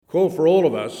call for all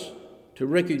of us to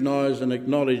recognise and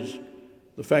acknowledge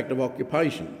the fact of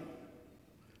occupation,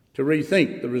 to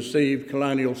rethink the received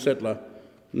colonial settler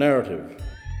narrative.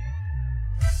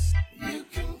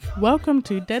 Welcome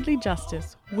to Deadly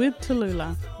Justice with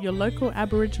Tallulah, your local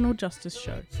Aboriginal justice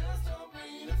show.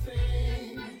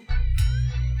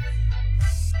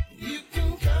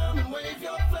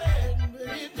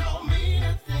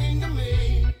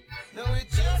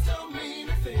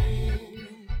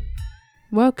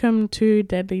 Welcome to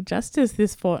Deadly Justice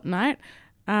this fortnight.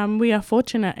 We are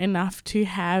fortunate enough to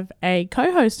have a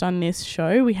co-host on this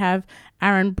show. We have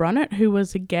Aaron Brunnett, who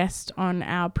was a guest on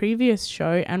our previous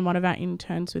show and one of our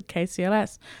interns with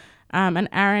KCLS. And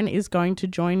Aaron is going to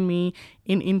join me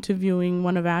in interviewing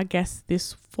one of our guests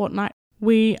this fortnight.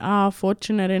 We are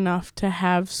fortunate enough to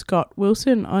have Scott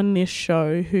Wilson on this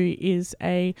show, who is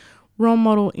a role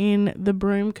model in the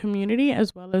Broome community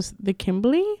as well as the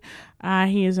Kimberley.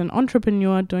 He is an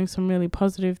entrepreneur doing some really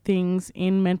positive things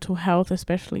in mental health,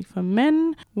 especially for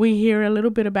men. We hear a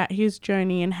little bit about his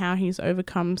journey and how he's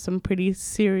overcome some pretty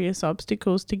serious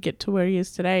obstacles to get to where he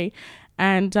is today,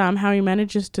 and how he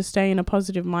manages to stay in a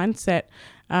positive mindset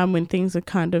when things are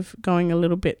kind of going a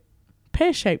little bit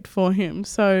pear-shaped for him.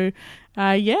 So,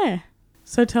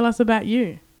 So tell us about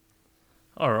you.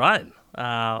 All right.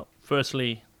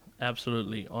 Firstly,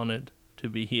 absolutely honoured to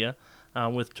be here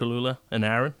with Tallulah and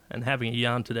Aaron and having a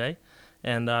yarn today.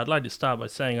 And I'd like to start by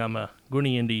saying I'm a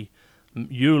Gooniyandi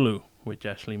Yulu, which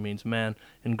actually means man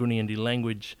in Gooniyandi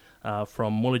language,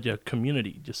 from Muludja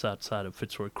community just outside of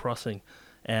Fitzroy Crossing.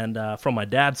 And from my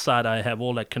dad's side, I have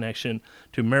all that connection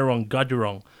to Merong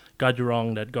Gadgerong.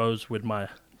 Gadgerong that goes with my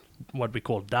what we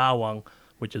call Dawang,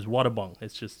 which is Waterbong.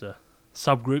 It's just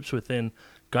subgroups within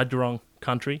Gadgerong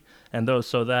country, and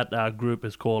that group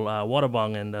is called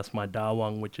Waterbong, and that's my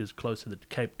Dawang, which is closer to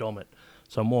Cape Domet,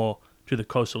 so more to the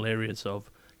coastal areas of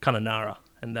Kununurra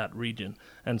and that region.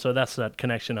 And so that's that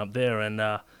connection up there, and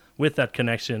with that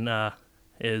connection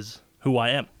is who I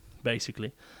am,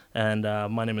 basically. And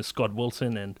my name is Scott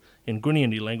Wilson, and in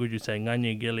Gooniyandi language you say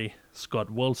Nganya Gili Scott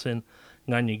Wilson.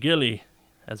 Nganya Gili,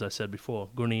 as I said before,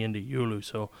 Gooniyandi Yulu.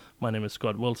 So my name is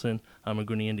Scott Wilson. I'm a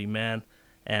Gooniyandi man,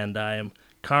 and I am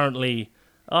currently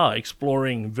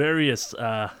exploring various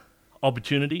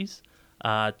opportunities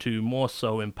to more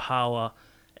so empower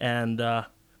and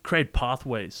create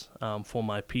pathways for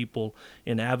my people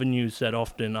in avenues that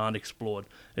often aren't explored,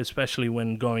 especially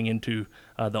when going into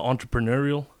the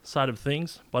entrepreneurial side of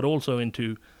things, but also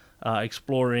into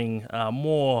exploring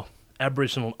more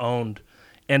Aboriginal-owned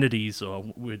entities.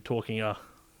 Or we're talking,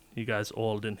 you guys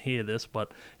all didn't hear this,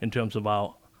 but in terms of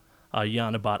our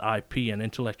yarn about IP and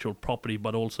intellectual property,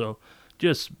 but also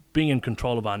just being in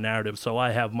control of our narrative. So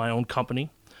I have my own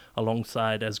company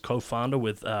alongside as co-founder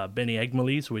with Benny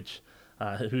Egmalies,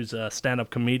 who's a stand-up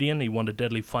comedian. He won the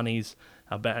Deadly Funnies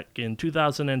back in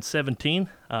 2017.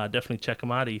 Definitely check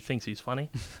him out. He thinks he's funny.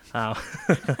 So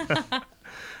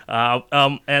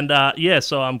I'm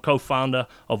co-founder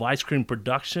of Ice Cream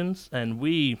Productions, and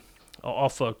we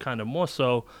offer kind of more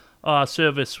so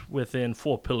service within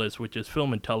 4 pillars, which is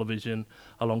film and television,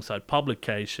 alongside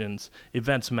publications,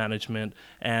 events management,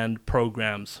 and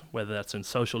programs, whether that's in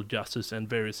social justice and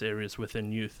various areas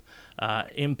within youth,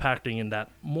 impacting in that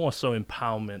more so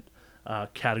empowerment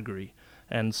category.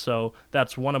 And so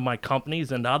that's one of my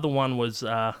companies, and the other one was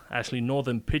actually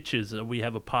Northern Pictures. We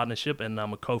have a partnership, and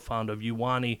I'm a co-founder of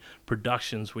Yoowarni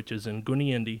Productions, which is in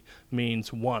Gooniyandi,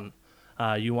 means one.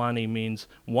 Yoowarni means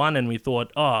one, and we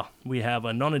thought, we have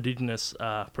a non-Indigenous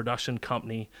production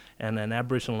company and an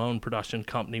Aboriginal-owned production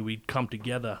company. We'd come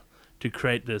together to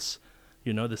create this,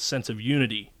 this sense of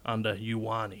unity under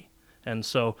Yoowarni. And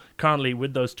so currently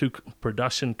with those 2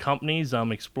 production companies,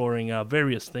 I'm exploring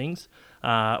various things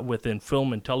within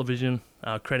film and television,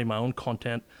 creating my own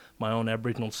content, my own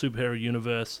Aboriginal superhero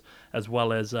universe, as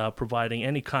well as providing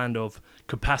any kind of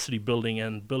capacity building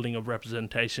and building of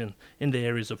representation in the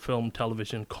areas of film,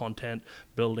 television, content,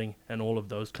 building, and all of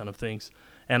those kind of things.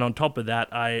 And on top of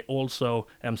that, I also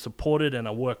am supported and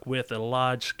I work with a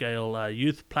large-scale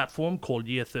youth platform called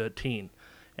Year13.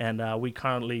 And we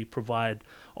currently provide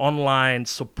online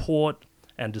support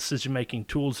and decision-making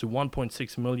tools to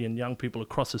 1.6 million young people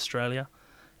across Australia.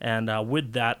 And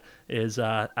with that is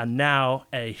now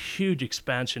a huge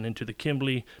expansion into the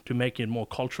Kimberley to make it more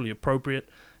culturally appropriate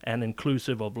and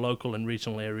inclusive of local and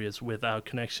regional areas, with our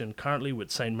connection currently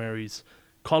with St. Mary's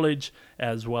College,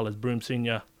 as well as Broome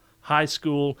Senior High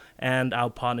School, and our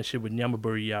partnership with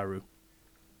Nyamaburi Yaru.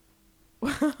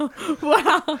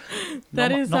 Wow,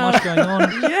 that is not much going on.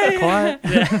 Quiet.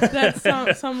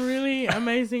 That's some really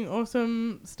amazing,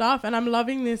 awesome stuff, and I'm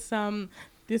loving this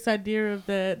this idea of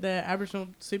the Aboriginal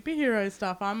superhero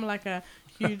stuff. I'm like a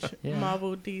huge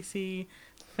Marvel DC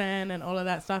fan and all of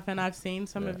that stuff, and I've seen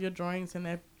some of your drawings and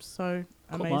they're so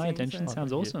amazing. Caught my attention.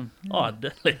 Sounds awesome. Oh,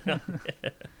 definitely.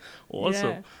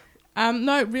 Awesome. Yeah.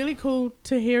 No, really cool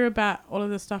to hear about all of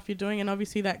the stuff you're doing, and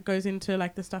obviously that goes into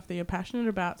like the stuff that you're passionate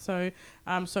about. So,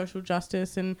 social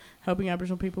justice and helping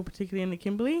Aboriginal people, particularly in the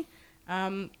Kimberley.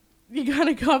 You kind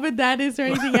of covered that. Is there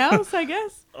anything else? I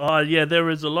guess. Yeah, there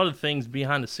is a lot of things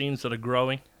behind the scenes that are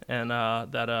growing and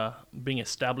that are being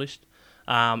established,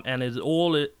 and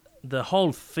the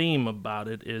whole theme about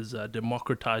it is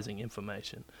democratizing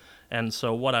information. And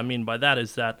so what I mean by that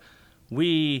is that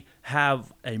we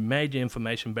have a major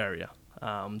information barrier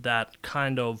that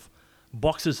kind of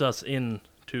boxes us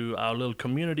into our little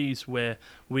communities where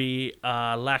we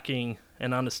are lacking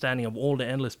an understanding of all the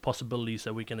endless possibilities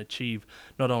that we can achieve,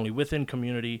 not only within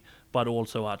community, but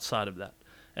also outside of that.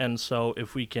 And so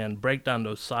if we can break down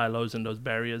those silos and those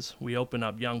barriers, we open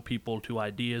up young people to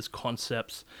ideas,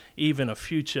 concepts, even a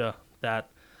future that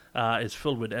is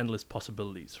filled with endless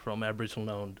possibilities from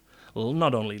Aboriginal-owned,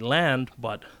 not only land,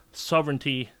 but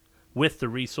sovereignty with the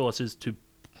resources to,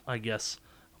 I guess,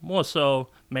 more so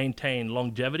maintain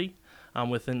longevity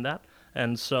within that.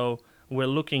 And so we're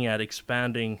looking at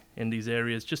expanding in these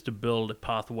areas just to build a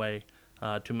pathway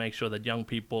to make sure that young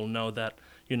people know that,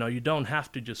 you don't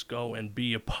have to just go and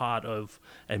be a part of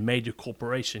a major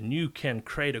corporation. You can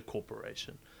create a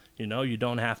corporation. You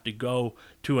don't have to go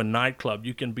to a nightclub.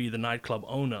 You can be the nightclub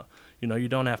owner. You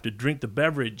don't have to drink the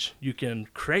beverage. You can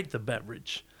create the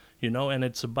beverage, and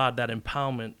it's about that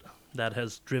empowerment that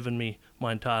has driven me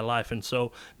my entire life. And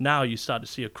so now you start to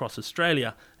see across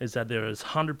Australia is that there is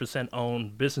 100%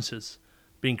 owned businesses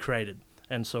being created.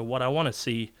 And so what I want to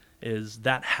see is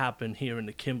that happen here in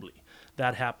the Kimberley,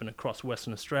 that happen across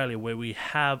Western Australia, where we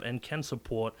have and can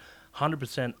support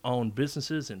 100% owned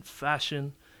businesses in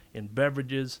fashion, in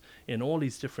beverages, in all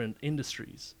these different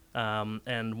industries.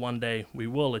 And one day we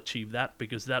will achieve that,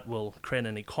 because that will create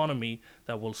an economy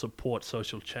that will support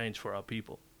social change for our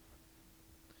people.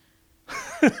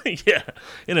 Yeah,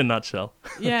 in a nutshell.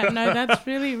 Yeah, no, that's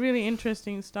really, really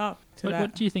interesting stuff.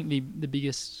 What do you think the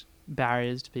biggest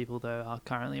barriers to people, though, are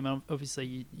currently? I mean,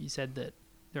 obviously, you said that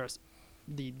there are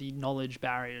the knowledge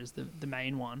barriers, the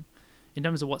main one. In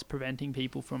terms of what's preventing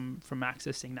people from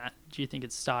accessing that, do you think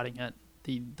it's starting at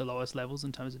the lowest levels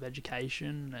in terms of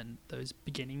education and those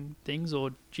beginning things?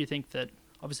 Or do you think that,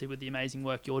 obviously, with the amazing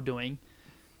work you're doing,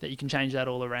 that you can change that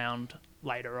all around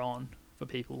later on for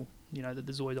people, that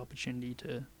there's always opportunity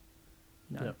to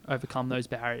overcome those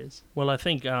barriers? Well, I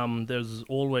think there's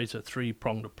always a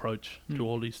three-pronged approach to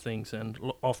all these things, and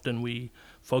often we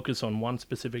focus on one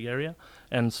specific area.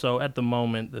 And so at the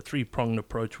moment, the three-pronged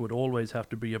approach would always have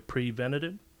to be a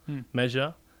preventative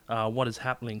measure, what is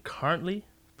happening currently,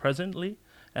 presently,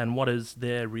 and what is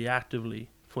there reactively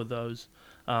for those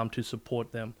to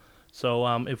support them. So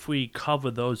if we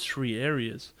cover those three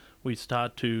areas, we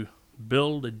start to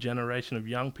build a generation of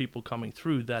young people coming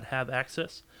through that have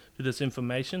access to this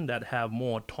information, that have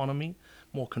more autonomy,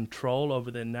 more control over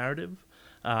their narrative.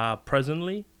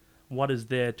 Presently, what is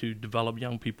there to develop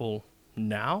young people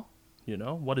now?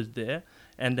 What is there?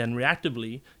 And then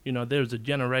reactively, there's a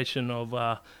generation of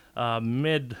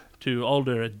mid to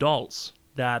older adults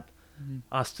that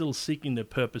are still seeking their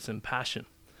purpose and passion.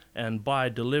 And by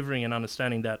delivering and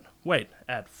understanding that, wait,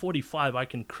 at 45 I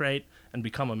can create and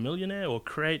become a millionaire, or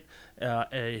create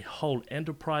a whole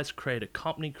enterprise, create a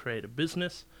company, create a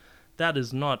business, that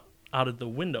is not out of the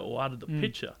window or out of the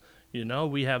picture.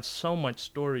 We have so much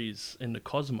stories in the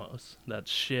cosmos that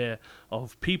share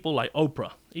of people like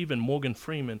Oprah, even Morgan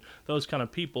Freeman, those kind of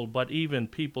people, but even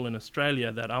people in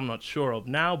Australia that I'm not sure of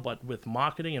now, but with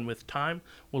marketing and with time,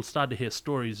 we'll start to hear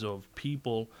stories of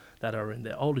people that are in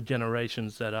their older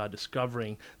generations that are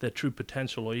discovering their true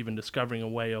potential, or even discovering a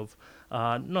way of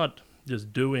not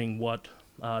just doing what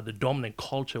the dominant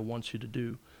culture wants you to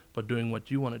do, but doing what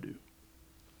you want to do.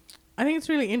 I think it's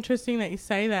really interesting that you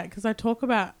say that, because I talk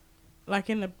about, like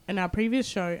in our previous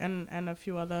show and a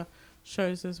few other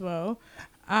shows as well,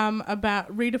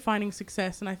 about redefining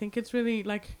success. And I think it's really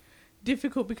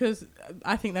difficult, because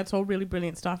I think that's all really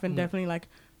brilliant stuff, and definitely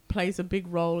plays a big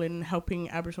role in helping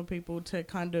Aboriginal people to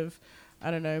kind of,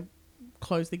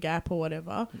 close the gap or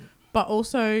whatever. But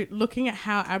also looking at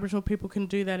how Aboriginal people can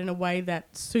do that in a way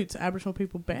that suits Aboriginal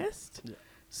people best. Yeah.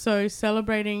 So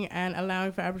celebrating and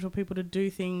allowing for Aboriginal people to do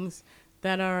things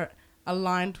that are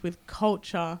aligned with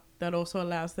culture, that also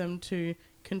allows them to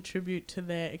contribute to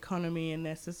their economy and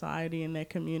their society and their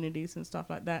communities and stuff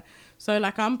like that. So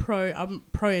I'm pro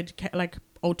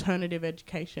alternative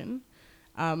education,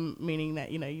 meaning that,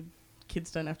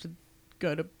 kids don't have to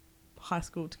go to high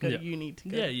school, to go to uni, to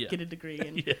go get a degree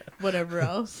and whatever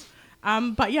else.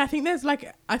 But yeah, I think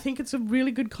I think it's a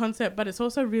really good concept, but it's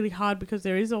also really hard because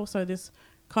there is also this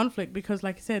conflict because,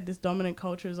 like I said, this dominant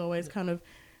culture is always kind of,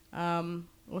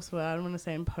 what's the word? I don't want to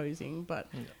say imposing, but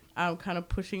kind of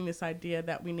pushing this idea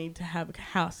that we need to have a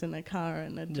house and a car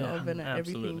and a job and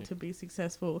everything to be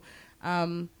successful.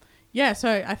 So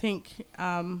I think,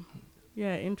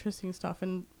 interesting stuff.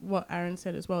 And what Aaron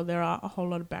said as well, there are a whole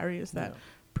lot of barriers that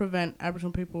prevent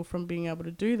Aboriginal people from being able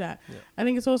to do that. I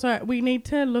think it's also, we need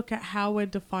to look at how we're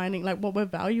defining, like what we're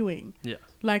valuing.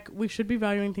 Like we should be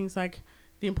valuing things like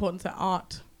the importance of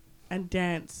art and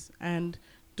dance and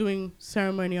doing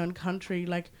ceremony on country.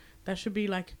 Like that should be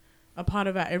like a part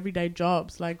of our everyday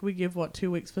jobs. Like we give 2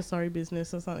 weeks for sorry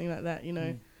business or something like that, you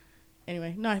know.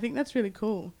 Anyway, no, I think that's really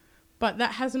cool. But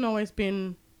that hasn't always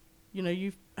been, you know,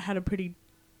 you've had a pretty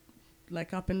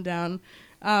like up and down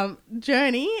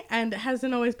journey, and it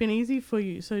hasn't always been easy for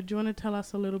you. So do you want to tell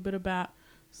us a little bit about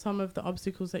some of the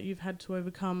obstacles that you've had to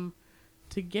overcome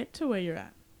to get to where you're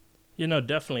at? You know,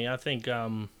 definitely. I think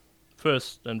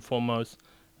first and foremost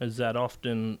is that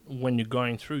often when you're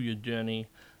going through your journey,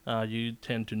 you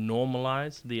tend to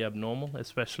normalize the abnormal,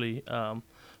 especially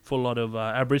for a lot of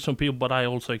Aboriginal people, but I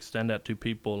also extend that to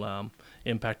people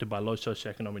impacted by low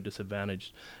socioeconomic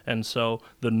disadvantage. And so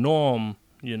the norm,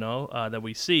 you know, that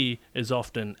we see is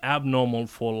often abnormal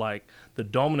for like the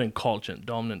dominant culture,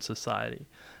 dominant society.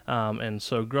 And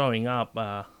so growing up,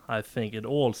 I think it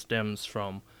all stems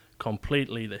from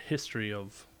completely the history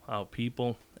of our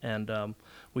people. And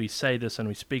we say this and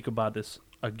we speak about this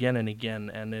again and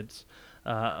again, and it's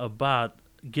about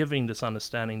giving this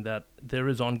understanding that there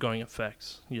is ongoing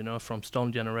effects, you know, from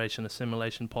stolen generation,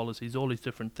 assimilation policies, all these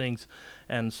different things.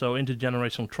 And so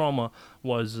intergenerational trauma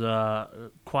was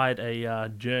quite a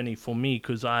journey for me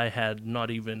because I had not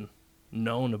even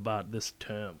known about this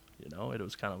term. You know, it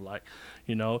was kind of like,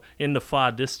 you know, in the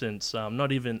far distance,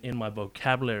 not even in my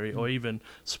vocabulary or even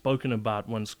spoken about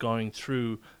once going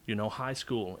through, you know, high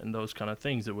school and those kind of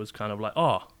things. It was kind of like,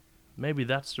 oh, maybe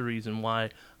that's the reason why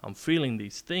I'm feeling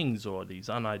these things or these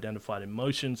unidentified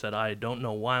emotions that I don't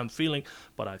know why I'm feeling,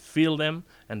 but I feel them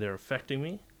and they're affecting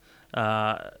me,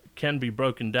 can be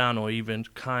broken down or even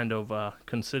kind of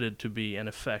considered to be an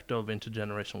effect of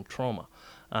intergenerational trauma.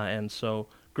 And so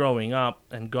growing up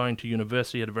and going to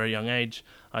university at a very young age,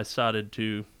 I started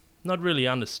to not really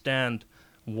understand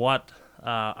what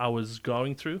I was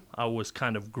going through. I was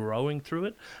kind of growing through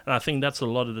it. And I think that's a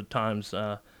lot of the times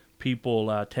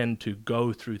people tend to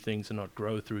go through things and not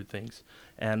grow through things.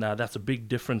 And that's a big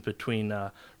difference between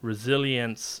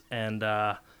resilience and,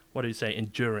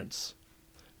 endurance,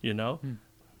 you know?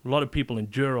 A lot of people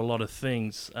endure a lot of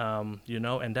things, you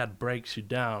know, and that breaks you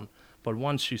down. But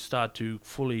once you start to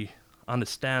fully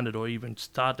understand it or even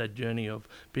start that journey of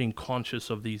being conscious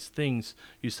of these things,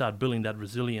 you start building that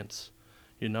resilience,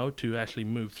 you know, to actually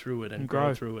move through it and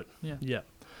grow through it. Yeah.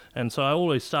 And so I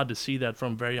always started to see that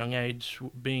from a very young age,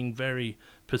 being very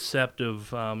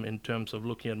perceptive in terms of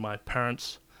looking at my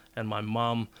parents and my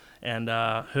mum and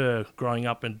her growing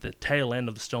up at the tail end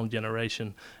of the stolen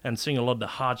generation and seeing a lot of the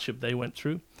hardship they went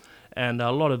through. And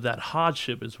a lot of that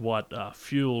hardship is what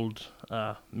fueled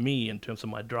me in terms of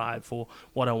my drive for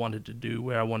what I wanted to do,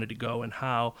 where I wanted to go, and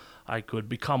how I could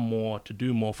become more, to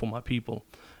do more for my people.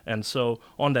 And so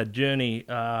on that journey,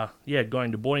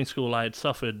 going to boarding school, I had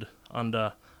suffered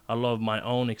under a lot of my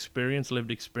own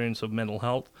lived experience of mental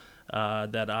health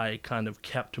that I kind of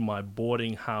kept to my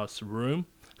boarding house room.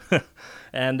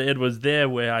 And it was there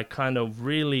where I kind of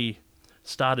really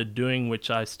started doing, which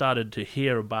I started to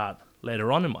hear about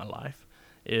later on in my life,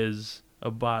 is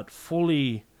about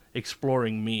fully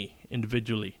exploring me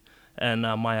individually and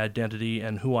my identity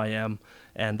and who I am.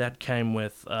 And that came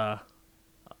with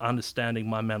understanding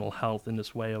my mental health in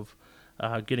this way of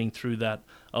getting through that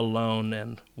alone,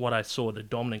 and what I saw the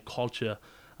dominant culture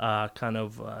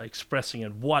expressing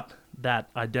and what that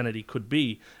identity could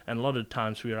be. And a lot of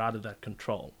times we are out of that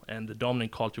control, and the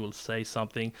dominant culture will say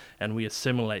something and we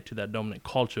assimilate to that dominant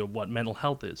culture what mental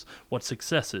health is, what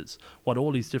success is, what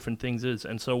all these different things is.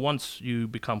 And so once you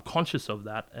become conscious of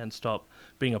that and stop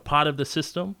being a part of the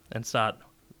system and start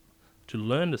to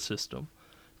learn the system,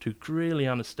 to really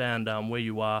understand where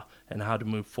you are and how to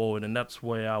move forward. And that's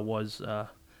where I was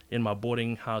in my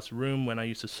boarding house room when I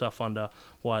used to suffer under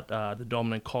what the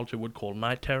dominant culture would call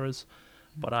night terrors.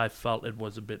 But I felt it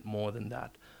was a bit more than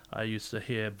that. I used to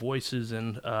hear voices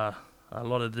and a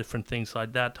lot of different things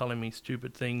like that telling me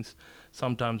stupid things,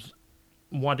 sometimes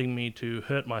wanting me to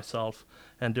hurt myself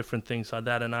and different things like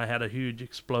that. And I had a huge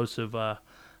explosive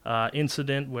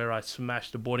incident where I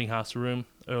smashed the boarding house room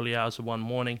early hours of one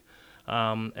morning.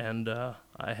 And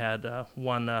I had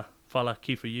one fella,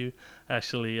 Kiefer Yu,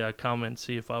 actually come and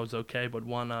see if I was okay, but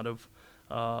one out of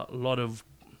a lot of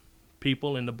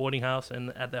people in the boarding house.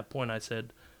 And at that point I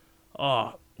said,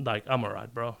 oh, like, I'm all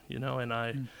right, bro, you know. And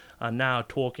I are now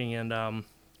talking and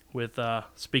with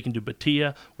speaking to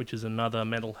Batia, which is another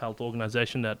mental health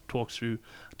organization that talks through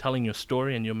telling your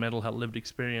story and your mental health lived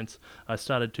experience. I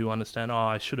started to understand,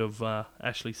 I should have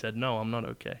actually said, no, I'm not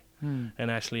okay. And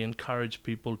actually encourage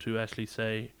people to actually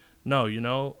say, no, you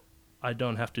know, I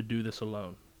don't have to do this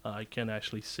alone. I can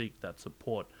actually seek that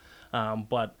support.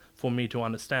 But for me to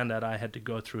understand that, I had to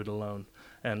go through it alone.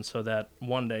 And so that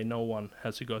one day no one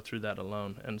has to go through that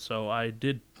alone. And so I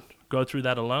did go through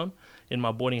that alone in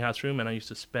my boarding house room, and I used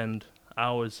to spend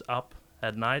hours up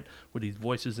at night with these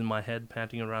voices in my head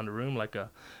panting around the room like a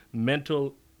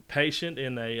mental patient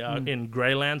in in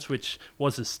Greylands, which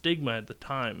was a stigma at the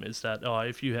time, is that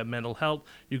if you have mental health,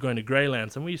 you're going to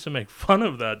Greylands. And we used to make fun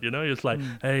of that, you know. It's like,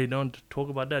 hey, don't talk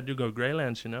about that, you go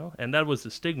Greylands, you know. And that was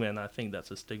the stigma, and I think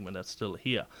that's a stigma that's still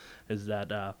here, is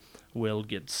that we'll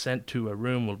get sent to a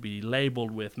room, we'll be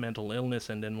labeled with mental illness,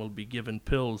 and then we'll be given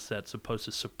pills that's supposed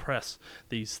to suppress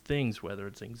these things, whether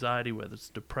it's anxiety, whether it's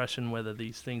depression, whether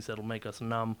these things that'll make us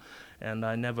numb. And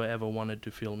I never ever wanted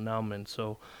to feel numb, and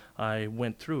so I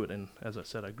went through it, and as I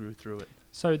said, I grew through it.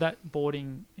 So that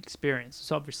boarding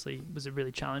experience obviously was a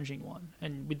really challenging one,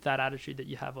 and with that attitude that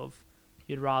you have of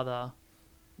you'd rather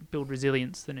build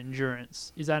resilience than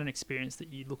endurance, is that an experience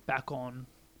that you look back on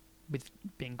with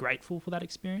being grateful for that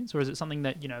experience, or is it something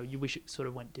that, you know, you wish it sort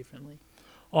of went differently?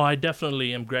 I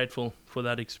definitely am grateful for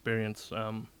that experience.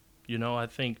 You know, I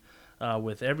think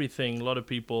with everything, a lot of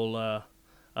people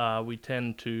we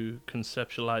tend to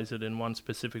conceptualize it in one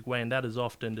specific way, and that is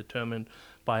often determined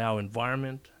by our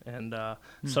environment and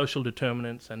social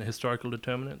determinants and historical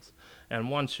determinants. And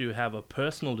once you have a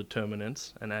personal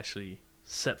determinants and actually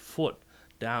set foot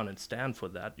down and stand for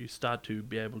that, you start to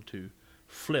be able to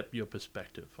flip your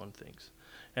perspective on things.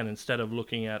 And instead of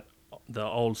looking at the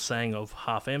old saying of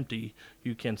half empty,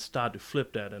 you can start to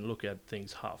flip that and look at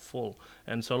things half full.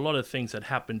 And so a lot of things that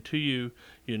happen to you,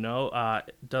 you know,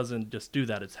 doesn't just do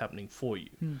that, it's happening for you.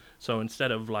 So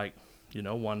instead of like, you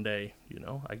know, one day, you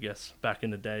know, I guess back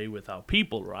in the day with our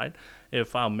people, right,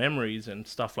 if our memories and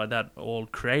stuff like that all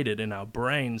created in our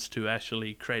brains to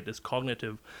actually create this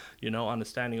cognitive, you know,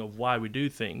 understanding of why we do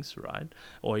things, right,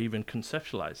 or even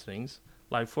conceptualize things,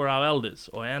 like for our elders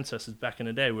or ancestors back in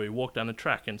the day, where we walked down the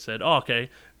track and said,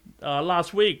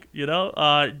 last week, you know,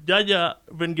 Jaja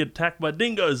been get attacked by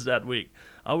dingoes that week.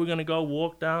 Are we going to go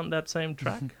walk down that same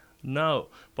track? No.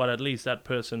 But at least that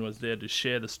person was there to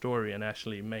share the story and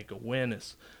actually make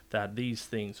awareness that these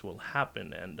things will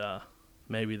happen. And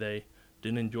maybe they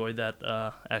didn't enjoy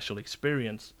that actual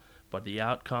experience, but the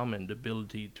outcome and the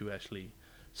ability to actually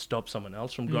stop someone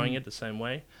else from going it the same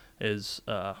way is,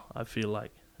 I feel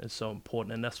like, is so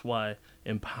important. And that's why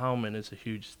empowerment is a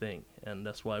huge thing, and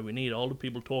that's why we need older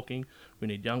people talking, we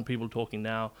need young people talking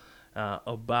now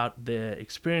about their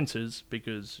experiences,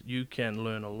 because you can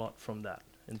learn a lot from that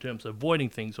in terms of avoiding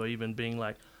things, or even being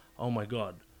like, oh my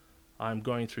god, I'm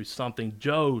going through something.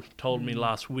 Joe told me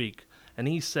last week, and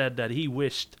he said that he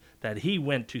wished that he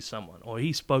went to someone or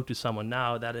he spoke to someone.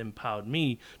 Now that empowered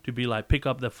me to be like, pick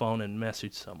up the phone and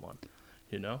message someone,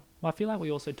 you know. Well, I feel like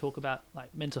we also talk about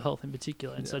like mental health in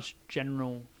particular in such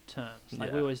general terms.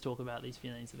 Like we always talk about these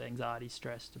feelings of anxiety,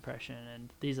 stress, depression,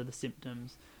 and these are the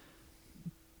symptoms.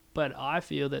 But I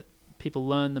feel that people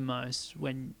learn the most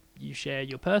when you share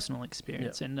your personal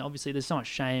experience. And obviously there's so much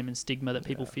shame and stigma that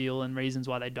people feel and reasons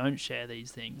why they don't share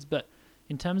these things. But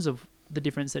in terms of the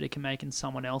difference that it can make in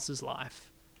someone else's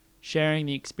life, sharing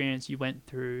the experience you went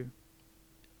through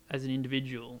as an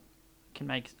individual can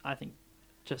make, I think,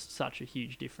 just such a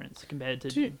huge difference compared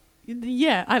to...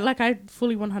 I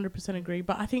fully 100% agree,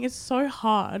 but I think it's so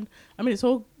hard. I mean, it's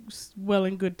all well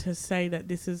and good to say that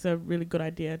this is a really good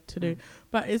idea to do,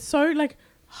 but it's so like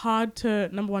hard to,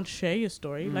 number one, share your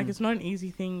story. Like, it's not an easy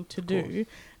thing to do.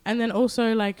 And then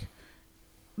also like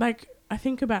I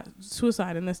think about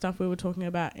suicide and the stuff we were talking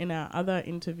about in our other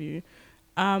interview.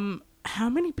 How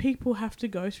many people have to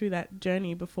go through that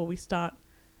journey before we start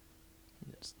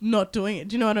not doing it?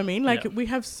 Do you know what I mean? Like, we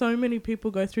have so many people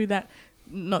go through that,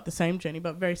 not the same journey,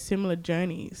 but very similar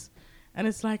journeys. And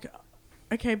it's like,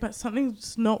 okay, but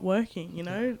something's not working, you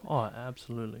know? Oh,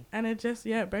 absolutely. And it just,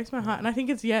 it breaks my heart. And I think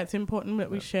it's important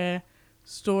that we share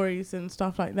stories and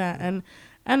stuff like that. And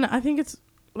I think it's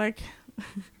like,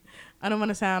 I don't want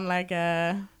to sound like,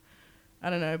 I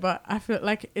don't know, but I feel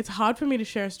like it's hard for me to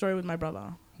share a story with my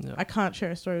brother. I can't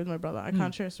share a story with my brother. I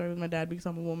can't share a story with my dad because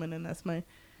I'm a woman and that's my,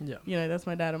 you know, that's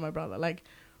my dad and my brother. Like,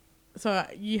 so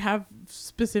you have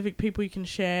specific people you can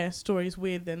share stories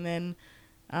with, and then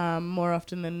more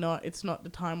often than not, it's not the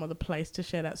time or the place to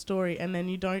share that story. And then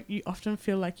you often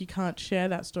feel like you can't share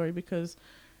that story because,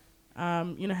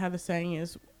 you know how the saying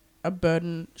is, a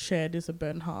burden shared is a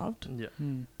burden halved. Yeah.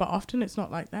 But often it's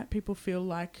not like that. People feel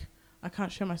like, I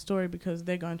can't share my story because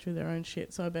they're going through their own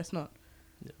shit, so I best not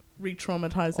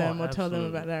re-traumatize them or tell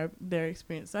them about their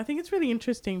experience. So I think it's really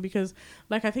interesting because,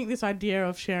 like, I think this idea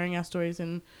of sharing our stories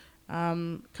and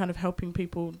kind of helping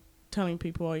people, telling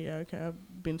people, oh yeah, okay,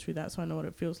 I've been through that, so I know what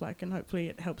it feels like, and hopefully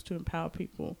it helps to empower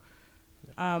people.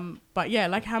 But yeah,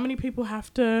 like, how many people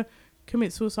have to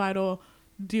commit suicide or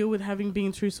deal with having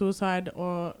been through suicide,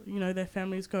 or, you know, their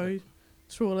families go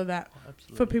through all of that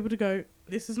for people to go,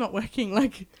 this is not working.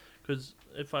 Like, because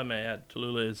if I may add,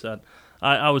 Tallulah, is that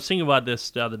I was thinking about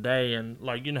this the other day, and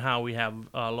like, you know how we have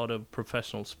a lot of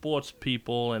professional sports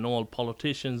people and all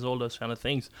politicians, all those kind of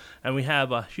things, and we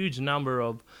have a huge number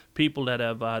of people that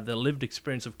have the lived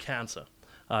experience of cancer,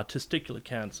 testicular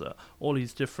cancer, all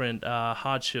these different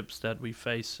hardships that we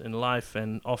face in life,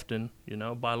 and often, you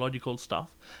know, biological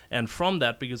stuff. And from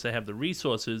that, because they have the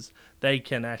resources, they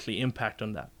can actually impact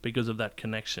on that because of that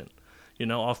connection. You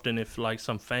know, often if like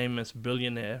some famous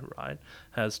billionaire, right,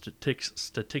 has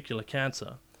testicular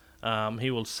cancer, he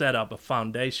will set up a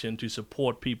foundation to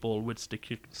support people with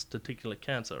testicular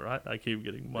cancer, right? I keep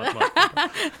getting much.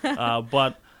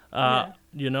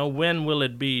 You know, when will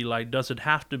it be? Like, does it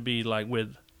have to be like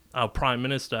with our prime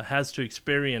minister has to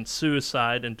experience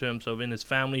suicide in terms of in his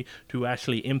family to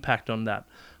actually impact on that?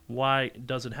 Why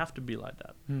does it have to be like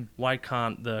that? Why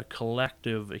can't the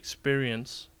collective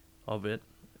experience of it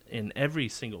in every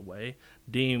single way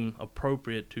deem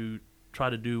appropriate to try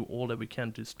to do all that we can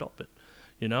to stop it,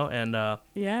 you know? And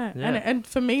and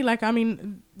for me, like, I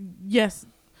mean, yes,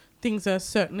 things are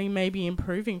certainly maybe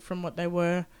improving from what they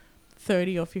were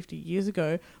 30 or 50 years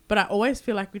ago, but I always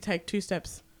feel like we take 2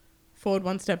 steps forward,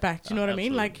 1 step back. Do you know what I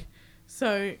mean? Like,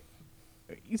 so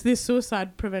is this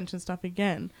suicide prevention stuff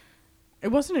again? It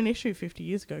wasn't an issue 50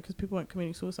 years ago because people weren't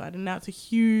committing suicide, and now it's a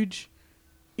huge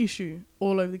issue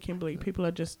all over the Kimberley. People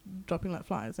are just dropping like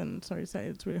flies, and sorry to say,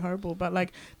 it's really horrible, but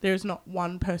like, there's not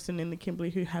one person in the Kimberley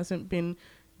who hasn't been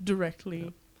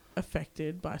directly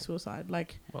affected by suicide.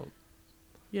 Like, well,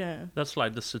 yeah, that's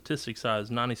like the statistics are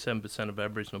 97% of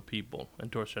Aboriginal people and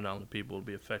Torres Strait Islander people will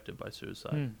be affected by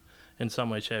suicide in some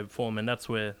way, shape, or form. And that's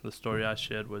where the story I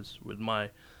shared was with my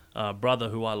brother,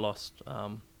 who I lost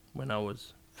when I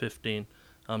was 15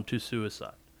 to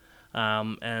suicide.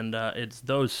 And it's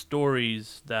those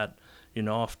stories that, you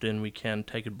know, often we can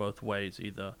take it both ways.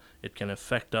 Either it can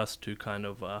affect us to kind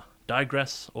of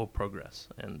digress or progress.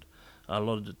 And a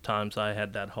lot of the times I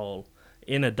had that whole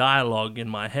inner dialogue in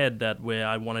my head that where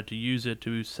I wanted to use it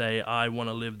to say, I want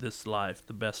to live this life,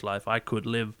 the best life I could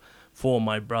live for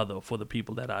my brother, for the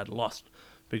people that I'd lost.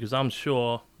 Because I'm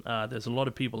sure there's a lot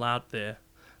of people out there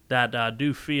that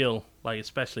do feel like,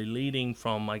 especially leading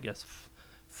from, I guess,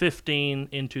 15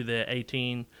 into their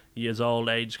 18 years old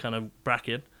age kind of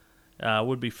bracket,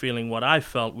 would be feeling what I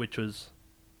felt, which was,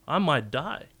 I might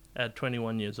die at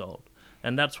 21 years old.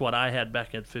 And that's what I had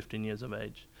back at 15 years of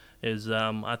age, is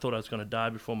I thought I was going to die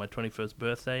before my 21st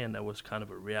birthday, and that was kind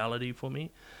of a reality for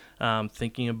me,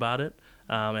 thinking about it.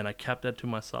 And I kept that to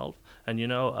myself. And, you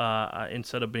know,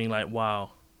 instead of being like,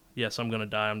 wow, yes, I'm going to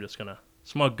die, I'm just going to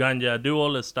smoke ganja, do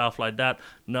all this stuff like that.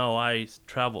 No, I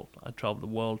traveled the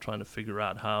world trying to figure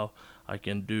out how I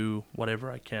can do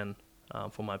whatever I can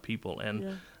for my people.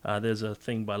 And there's a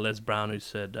thing by Les Brown who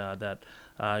said that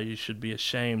you should be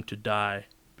ashamed to die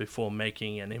before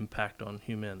making an impact on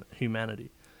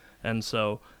humanity. And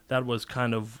so that was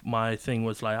kind of my thing,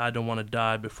 was like, I don't want to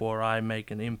die before I make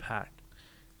an impact.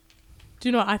 Do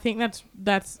you know, I think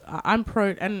that's I'm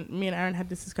pro, and me and Aaron had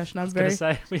this discussion. I was going to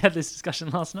say, we had this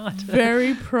discussion last night.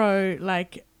 Very pro,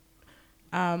 like,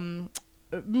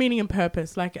 meaning and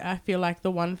purpose. Like, I feel like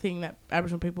the one thing that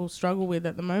Aboriginal people struggle with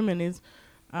at the moment is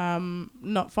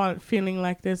not feeling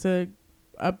like there's a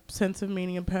sense of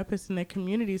meaning and purpose in their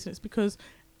communities. And it's because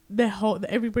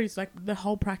everybody's like, the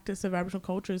whole practice of Aboriginal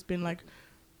culture has been like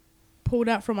pulled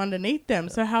out from underneath them.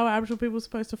 So how are Aboriginal people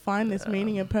supposed to find this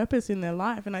meaning and purpose in their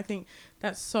life? And I think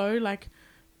that's so like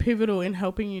pivotal in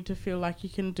helping you to feel like you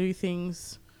can do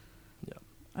things.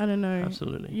 I don't know.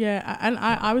 Absolutely. Yeah. And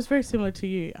I was very similar to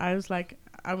you. I was like,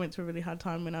 I went through a really hard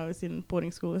time when I was in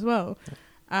boarding school as well.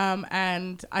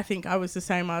 And I think I was the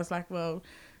same. I was like, well,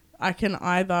 I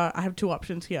have 2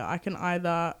 options here. I can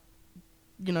either,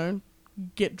 you know,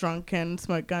 get drunk and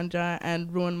smoke ganja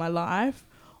and ruin my life,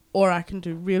 or I can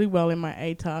do really well in my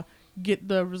ATAR, get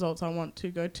the results I want to,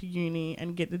 go to uni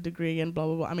and get the degree and blah,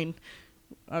 blah, blah. I mean,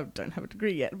 I don't have a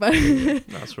degree yet, but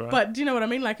That's right. but do you know what I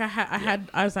mean? Like I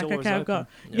was like, Door is okay, I've got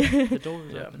open. The door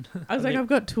is open. I was like, I've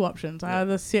got two options. I Yeah.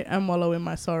 either sit and wallow in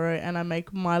my sorrow and I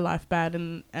make my life bad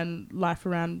and life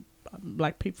around,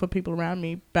 like for people around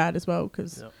me bad as well,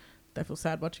 because Yeah. they feel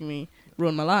sad watching me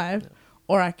ruin my life, Yeah.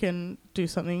 or I can do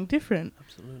something different.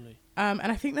 Absolutely. And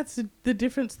I think that's the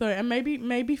difference though. And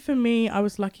maybe for me, I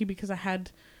was lucky because I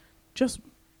had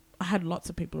lots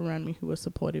of people around me who were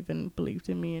supportive and believed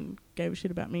in me and gave a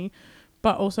shit about me.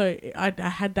 But also I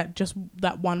had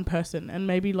that one person, and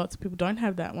maybe lots of people don't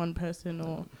have that one person,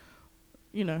 or,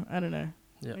 you know, I don't know.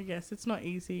 Yeah. I guess it's not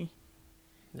easy.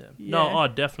 Yeah. Yeah. No,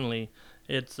 definitely.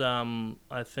 It's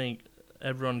I think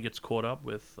everyone gets caught up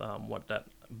with what that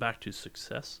back to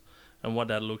success and what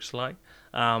that looks like.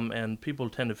 And people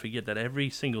tend to forget that every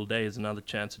single day is another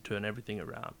chance to turn everything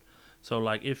around. So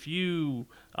like if you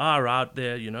are out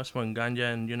there, you know, smoking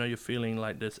ganja and, you know, you're feeling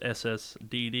like this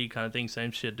SSDD kind of thing,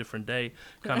 same shit, different day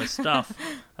kind of stuff,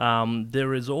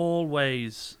 there is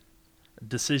always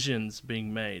decisions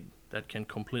being made that can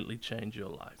completely change your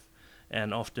life.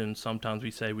 And often, sometimes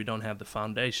we say we don't have the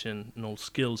foundational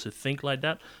skills to think like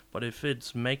that. But if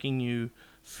it's making you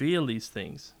feel these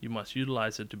things, you must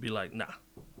utilize it to be like, nah,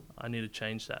 I need to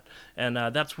change that. And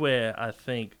that's where I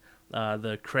think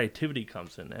the creativity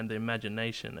comes in and the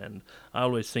imagination. And I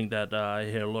always think that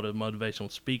I hear a lot of motivational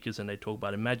speakers and they talk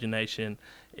about imagination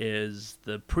is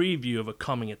the preview of a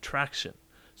coming attraction.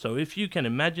 So if you can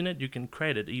imagine it, you can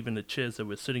create it. Even the chairs that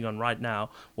we're sitting on right now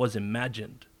was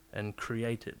imagined and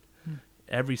created.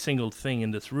 Every single thing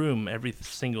in this room, every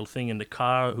single thing in the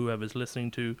car, whoever's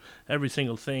listening to, every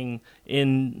single thing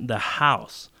in the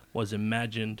house was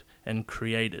imagined and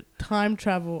created. Time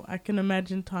travel. I can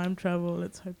imagine time travel.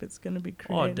 Let's hope it's going to be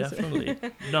created. Oh, definitely.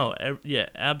 No, yeah,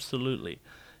 absolutely.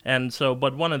 And so,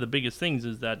 but one of the biggest things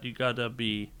is that you got to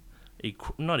be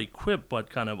not equipped, but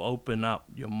kind of open up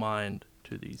your mind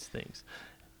to these things.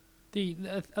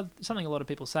 Something a lot of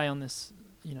people say on this,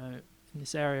 you know, in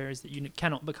this area is that you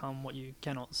cannot become what you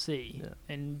cannot see. Yeah.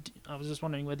 And I was just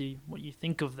wondering what you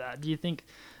think of that. Do you think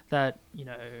that, you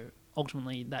know,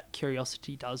 ultimately that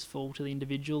curiosity does fall to the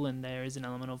individual, and there is an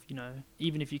element of, you know,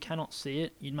 even if you cannot see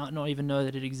it, you might not even know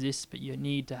that it exists, but you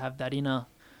need to have that inner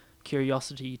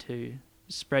curiosity to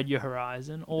spread your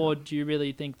horizon? Or do you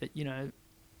really think that, you know,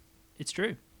 it's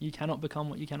true, you cannot become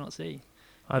what you cannot see?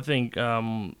 I think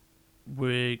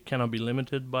we cannot be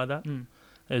limited by that.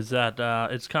 Is that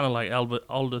it's kind of like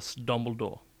Aldous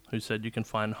Dumbledore, who said you can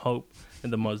find hope in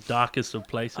the most darkest of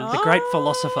places. The great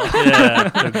philosopher. Yeah,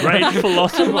 the great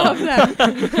philosopher. I love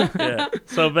that. Yeah.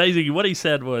 So basically what he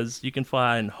said was you can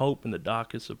find hope in the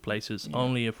darkest of places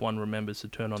only if one remembers to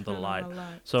turn on the light.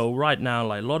 So right now,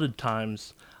 like a lot of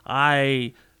times,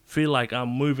 I feel like I'm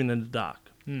moving in the dark,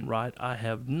 right? I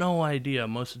have no idea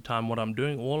most of the time what I'm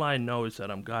doing. All I know is that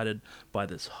I'm guided by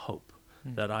this hope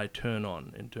that I turn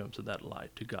on in terms of that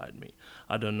light to guide me.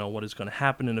 I don't know what is going to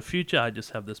happen in the future. I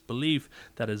just have this belief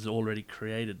that is already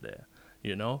created there.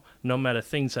 You know, no matter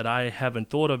things that I haven't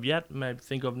thought of yet, maybe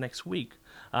think of next week,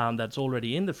 that's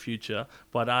already in the future,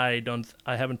 but I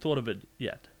haven't thought of it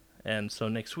yet. And so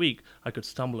next week I could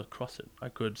stumble across it. I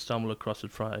could stumble across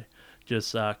it from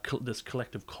just this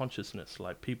collective consciousness,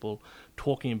 like people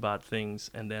talking about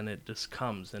things, and then it just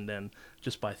comes, and then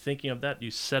just by thinking of that, you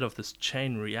set off this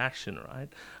chain reaction,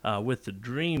 right, with the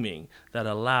dreaming that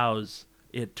allows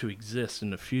it to exist in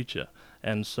the future.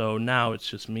 And so now it's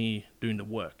just me doing the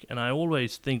work. And I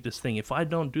always think this thing, if I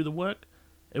don't do the work,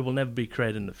 it will never be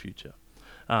created in the future.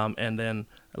 And then,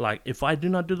 like, if I do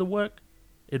not do the work,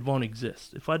 it won't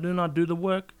exist. If I do not do the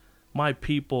work, my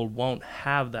people won't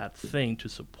have that thing to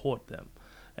support them.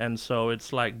 And so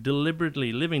it's like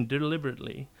living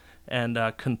deliberately and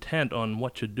content on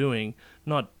what you're doing,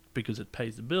 not because it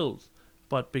pays the bills,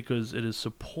 but because it is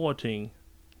supporting,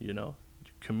 you know,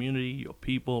 your community, your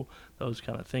people, those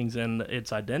kind of things. And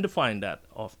it's identifying that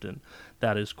often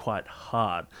that is quite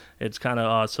hard. It's kind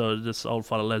of, so this old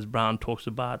fellow Les Brown talks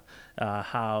about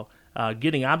how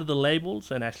getting out of the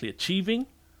labels and actually achieving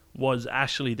was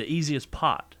actually the easiest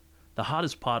part. The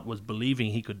hardest part was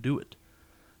believing he could do it.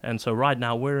 And so right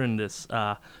now we're in this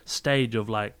stage of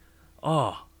like,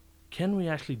 oh, can we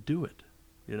actually do it?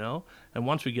 You know? And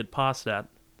once we get past that,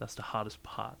 that's the hardest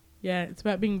part. Yeah, it's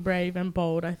about being brave and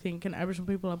bold, I think. And Aboriginal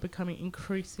people are becoming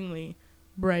increasingly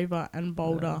braver and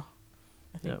bolder,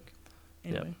 I think.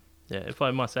 Anyway. Yeah, if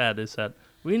I must add, is that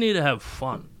we need to have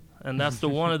fun. And that's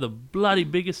one of the bloody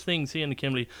biggest things here in the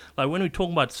Kimberley. Like when we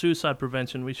talk about suicide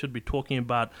prevention, we should be talking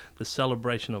about the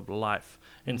celebration of life.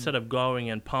 Instead of going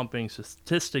and pumping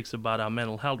statistics about our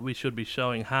mental health, we should be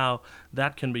showing how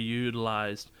that can be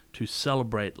utilized to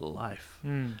celebrate life.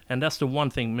 And that's the one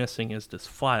thing missing is this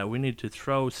fire. We need to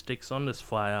throw sticks on this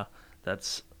fire.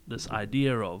 That's this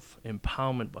idea of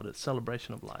empowerment, but a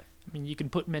celebration of life. I mean, you can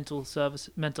put mental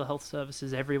health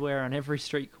services everywhere on every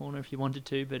street corner if you wanted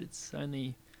to, but it's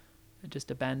only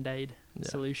just a band-aid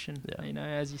solution. Yeah. You know,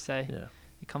 as you say,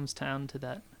 it comes down to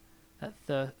that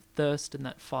thirst and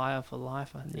that fire for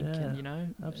life, I think. Yeah, and, you know,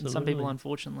 absolutely. some people,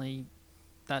 unfortunately,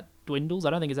 that dwindles. I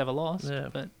don't think it's ever lost,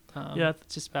 but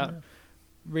it's just about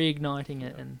reigniting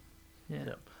it. And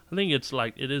I think it's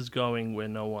like it is going where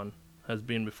no one has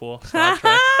been before. Star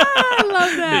Trek. I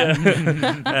love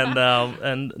that.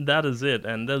 And that is it.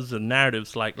 And there's the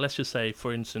narratives, like, let's just say,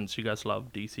 for instance, you guys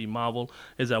love DC Marvel,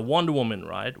 is that Wonder Woman,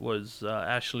 right, was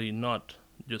actually not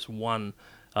just one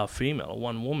female,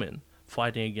 one woman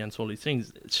fighting against all these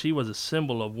things. She was a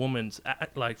symbol of women's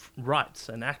rights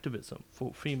and activism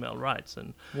for female rights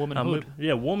and womanhood.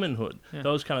 Womanhood. Yeah.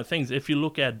 Those kind of things. If you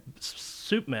look at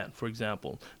Superman, for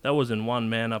example, that wasn't one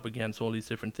man up against all these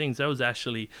different things. That was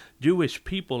actually Jewish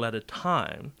people at a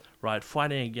time, right,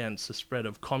 fighting against the spread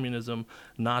of communism,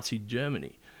 Nazi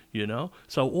Germany, you know?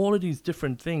 So all of these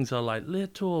different things are like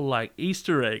little like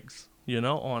Easter eggs, you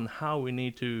know, on how we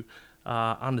need to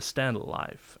understand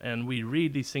life. And we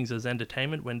read these things as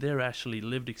entertainment when they're actually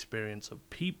lived experience of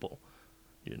people,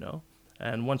 you know?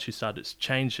 And once you start to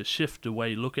change the shift the way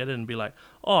you look at it and be like,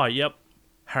 oh, yep,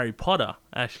 Harry Potter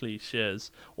actually shares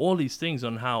all these things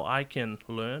on how I can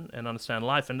learn and understand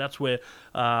life. And that's where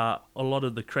a lot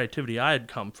of the creativity I had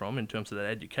come from in terms of that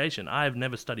education. I've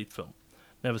never studied film,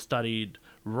 never studied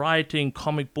writing,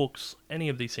 comic books, any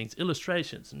of these things,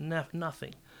 illustrations,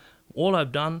 nothing. All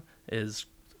I've done is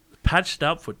patched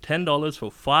up for $10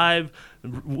 for 5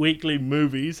 weekly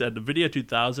movies at the Video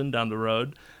 2000 down the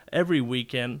road every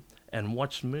weekend and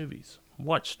watched movies,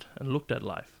 watched and looked at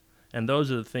life. And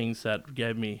those are the things that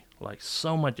gave me like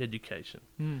so much education.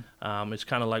 It's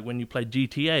kind of like when you play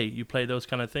GTA, you play those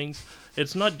kind of things.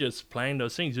 It's not just playing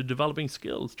those things. You're developing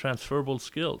skills, transferable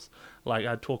skills. Like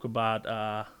I talk about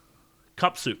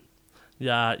cup soup,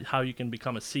 how you can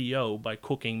become a CEO by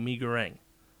cooking mee goreng,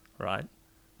 right?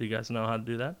 Do you guys know how to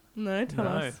do that? No, tell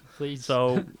us. Please.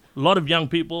 So a lot of young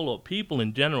people or people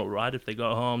in general, right? If they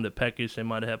go home, they're peckish, they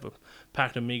might have a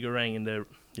packet of mee goreng in their,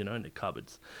 in their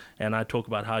cupboards. And I talk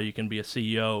about how you can be a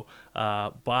CEO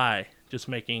by just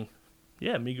making,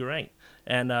 mee goreng.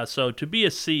 And so to be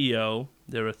a CEO,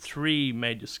 there are 3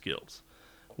 major skills,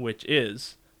 which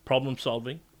is problem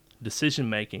solving,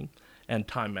 decision making, and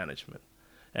time management.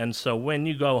 And so when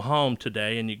you go home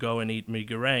today and you go and eat mee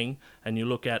goreng and you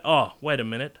look at, oh, wait a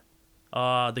minute,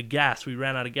 the gas, we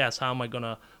ran out of gas. How am I going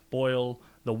to boil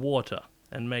the water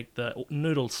and make the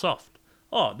noodles soft?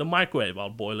 Oh, the microwave, I'll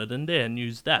boil it in there and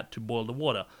use that to boil the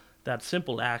water. That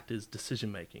simple act is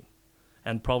decision making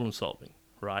and problem solving,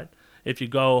 right? If you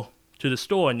go to the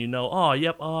store and you know,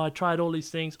 I tried all these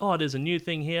things. Oh, there's a new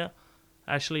thing here.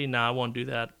 Actually, no, I won't do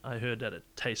that. I heard that it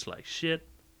tastes like shit.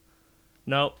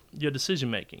 No, your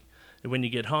decision making. And when you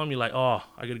get home, you're like, I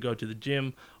got to go to the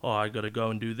gym. I got to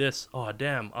go and do this.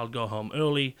 Damn, I'll go home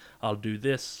early. I'll do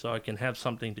this so I can have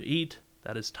something to eat.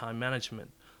 That is time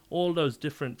management. All those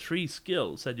different 3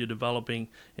 skills that you're developing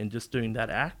in just doing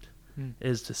that act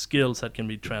is the skills that can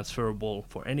be transferable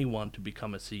for anyone to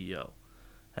become a CEO.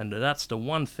 And that's the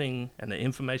one thing and the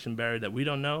information barrier that we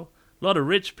don't know. A lot of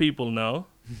rich people know,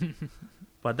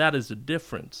 but that is the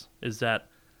difference, is that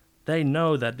they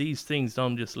know that these things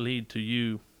don't just lead to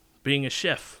you being a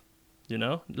chef,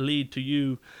 lead to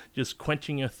you just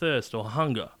quenching your thirst or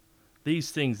hunger. These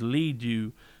things lead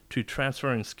you to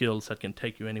transferring skills that can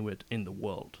take you anywhere in the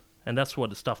world. And that's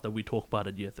what the stuff that we talk about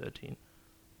at year 13.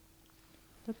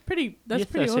 That's pretty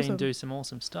awesome. Do some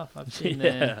awesome stuff. I've seen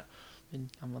their,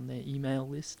 I'm on their email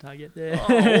list. I get their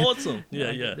awesome.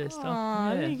 Yeah. Their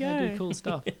stuff. There you go. They do cool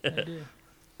stuff. They do.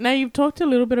 Now, you've talked a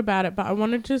little bit about it, but I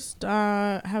want to just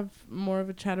have more of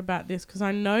a chat about this because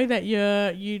I know that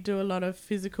you do a lot of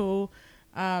physical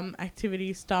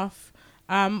activity stuff.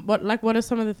 What are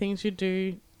some of the things you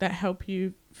do that help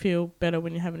you feel better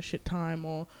when you're having a shit time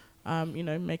or,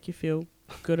 make you feel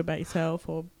good about yourself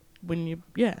or when you,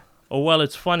 Oh, well,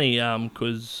 it's funny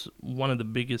because one of the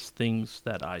biggest things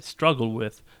that I struggle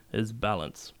with is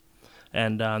balance.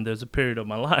 And there's a period of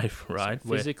my life, right? So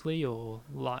physically or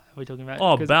are we talking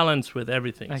about? Balance with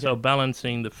everything. Okay. So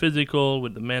balancing the physical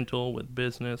with the mental, with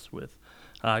business, with,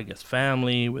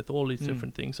 family, with all these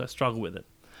different things. I struggle with it.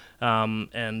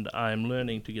 And I'm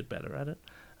learning to get better at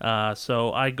it.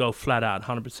 So I go flat out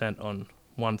 100% on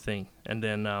one thing. And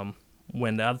then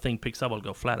when the other thing picks up, I'll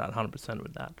go flat out 100%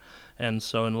 with that. And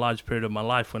so in a large period of my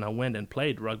life, when I went and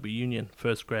played rugby union,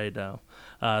 first grade,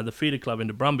 the feeder club in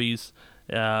the Brumbies,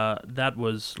 that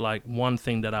was like one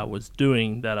thing that I was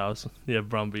doing that I was,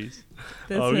 Brumbies.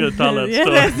 There's I'm going to tell that yeah,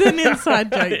 story. there's an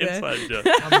inside joke there. Inside joke.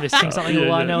 I'm missing something.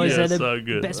 All I know is they're so the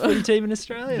good. best footy team in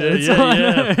Australia. That's Yeah, all I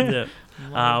know.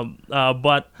 yeah.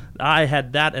 But I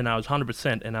had that, and I was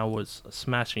 100%, and I was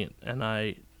smashing it, and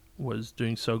I was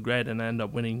doing so great, and I ended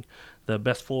up winning the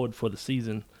best forward for the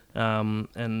season,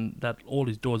 and that all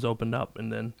these doors opened up,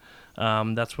 and then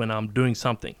that's when I'm doing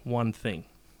something, one thing,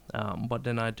 but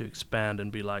then I had to expand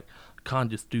and be like, I can't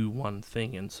just do one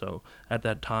thing. And so at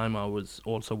that time I was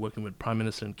also working with Prime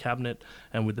Minister and Cabinet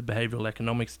and with the behavioural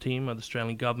economics team of the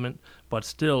Australian government, but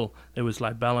still it was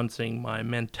like balancing my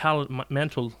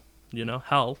mental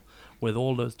health with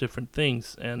all those different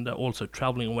things, and also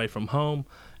traveling away from home.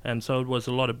 And so it was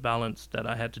a lot of balance that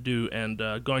I had to do, and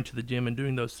going to the gym and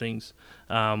doing those things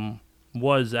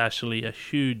was actually a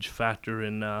huge factor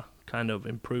in kind of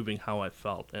improving how I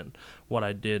felt and what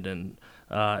I did, and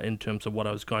in terms of what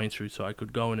I was going through, so I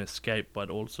could go and escape,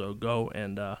 but also go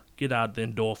and get out the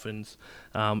endorphins,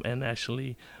 and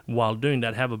actually while doing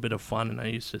that have a bit of fun. And I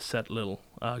used to set little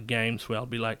games where I'll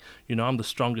be like, I'm the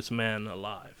strongest man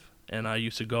alive. And I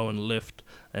used to go and lift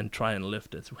and try and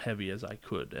lift as heavy as I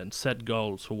could and set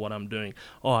goals for what I'm doing.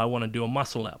 Oh, I want to do a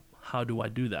muscle up. How do I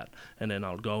do that? And then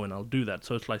I'll go and I'll do that.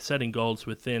 So it's like setting goals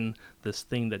within this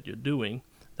thing that you're doing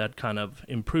that kind of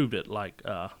improved it. Like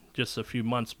just a few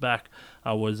months back,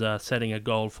 I was setting a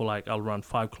goal for like I'll run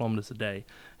 5 kilometers a day.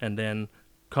 And then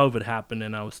COVID happened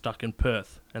and I was stuck in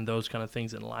Perth, and those kind of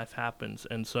things in life happens.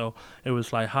 And so it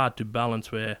was like hard to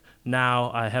balance, where now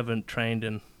I haven't trained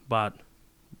in about,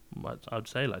 I'd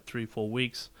say like 3-4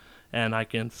 weeks, and I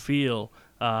can feel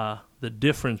the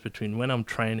difference between when I'm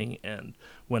training and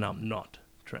when I'm not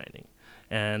training.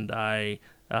 And I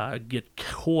get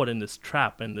caught in this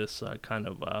trap, in this kind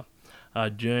of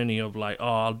journey of like,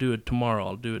 I'll do it tomorrow,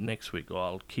 I'll do it next week, or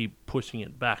I'll keep pushing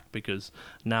it back because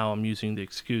now I'm using the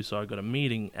excuse, I got a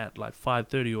meeting at like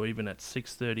 5:30 or even at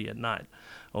 6:30 at night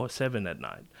or 7 at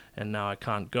night, and now I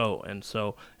can't go. And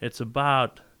so it's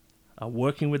about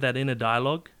working with that inner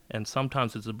dialogue. And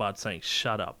sometimes it's about saying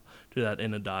shut up to that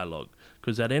inner dialogue,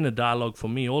 because that inner dialogue for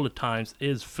me all the times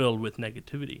is filled with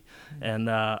negativity. And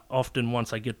often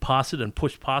once I get past it and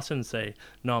push past it and say,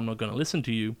 no, I'm not going to listen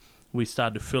to you, we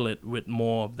start to fill it with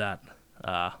more of that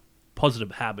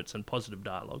positive habits and positive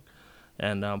dialogue.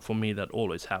 And for me, that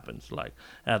always happens. Like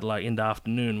in the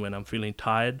afternoon when I'm feeling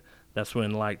tired, that's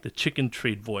when like the chicken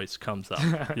treat voice comes up,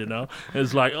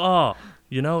 It's like,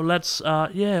 let's,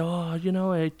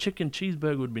 a chicken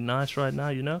cheeseburger would be nice right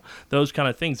now, those kind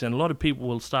of things. And a lot of people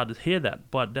will start to hear that,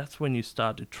 but that's when you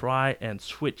start to try and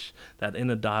switch that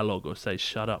inner dialogue, or say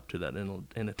shut up to that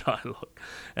inner dialogue.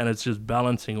 And it's just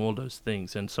balancing all those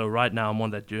things. And so right now I'm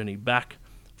on that journey back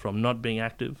from not being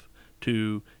active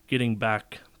to getting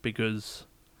back, because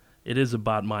it is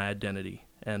about my identity.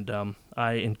 And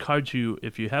I encourage you,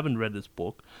 if you haven't read this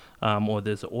book, or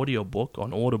there's an audio book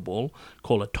on Audible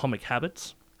called Atomic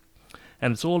Habits,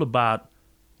 and it's all about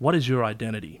what is your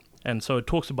identity. And so it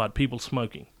talks about people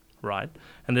smoking, right?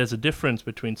 And there's a difference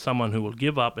between someone who will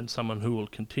give up and someone who will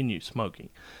continue smoking.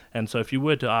 And so if you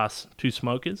were to ask 2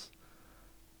 smokers,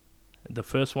 the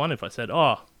first one, if I said,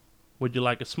 would you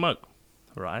like a smoke,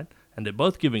 right? And they're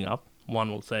both giving up,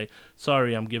 one will say,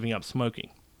 sorry, I'm giving up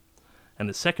smoking. And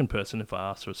the second person, if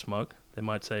I ask for a smoke, they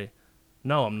might say,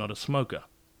 no, I'm not a smoker.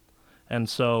 And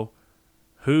so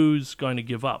who's going to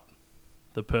give up?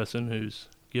 The person who's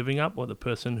giving up, or the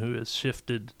person who has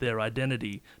shifted their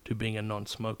identity to being a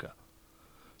non-smoker?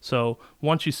 So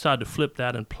once you start to flip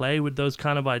that and play with those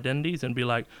kind of identities and be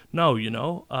like, no,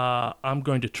 I'm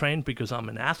going to train because I'm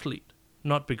an athlete,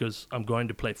 not because I'm going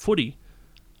to play footy,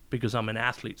 because I'm an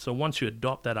athlete. So once you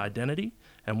adopt that identity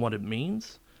and what it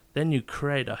means, then you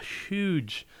create a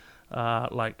huge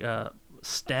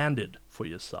standard for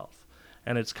yourself.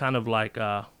 And it's kind of like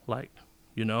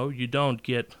you don't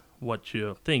get what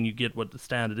your thing, you get what the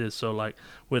standard is. So like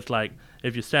with like,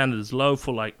 if your standard is low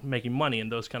for like making money and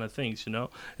those kind of things,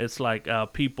 it's like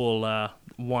people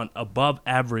want above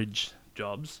average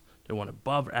jobs, they want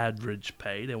above average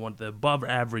pay, they want the above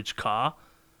average car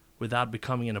without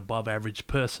becoming an above average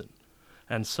person.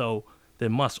 And so there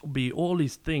must be all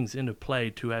these things into play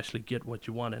to actually get what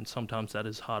you want, and sometimes that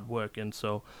is hard work. And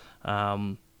so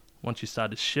once you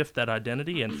start to shift that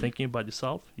identity and thinking about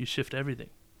yourself, you shift everything.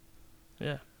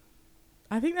 Yeah.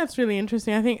 I think that's really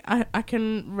interesting. I think I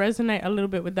can resonate a little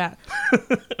bit with that.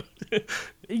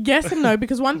 Yes and no,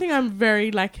 because one thing I'm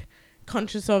very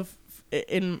conscious of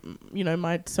in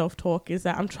my self-talk is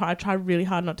that I try really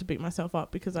hard not to beat myself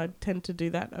up, because I tend to do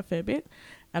that a fair bit,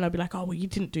 and I'll be like, oh well, you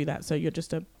didn't do that, so you're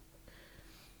just a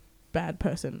bad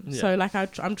person. Yeah. So like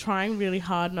I'm trying really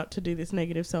hard not to do this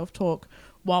negative self-talk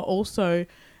while also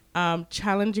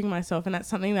challenging myself, and that's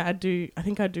something that I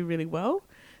think I do really well.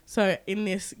 So in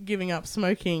this giving up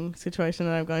smoking situation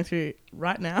that I'm going through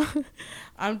right now,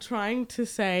 I'm trying to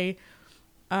say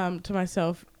to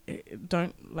myself,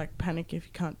 don't like panic if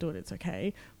you can't do it, it's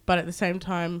okay. But at the same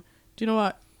time, do you know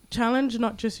what? Challenge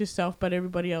not just yourself, but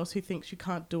everybody else who thinks you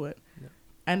can't do it. Yeah.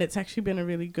 And it's actually been a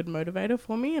really good motivator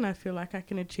for me, and I feel like I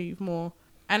can achieve more.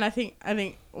 And I think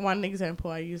one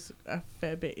example I use a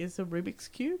fair bit is a Rubik's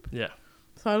Cube. Yeah.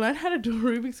 So I learned how to do a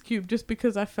Rubik's Cube just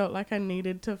because I felt like I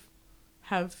needed to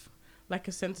have like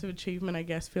a sense of achievement, I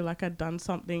guess, feel like I'd done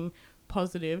something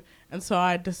positive. And so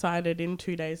I decided in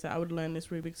 2 days that I would learn this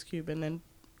Rubik's Cube, and then,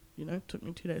 it took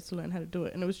me 2 days to learn how to do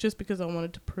it. And it was just because I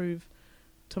wanted to prove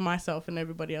to myself and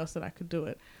everybody else that I could do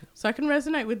it. So I can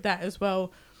resonate with that as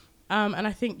well. And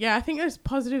I think this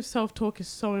positive self-talk is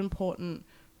so important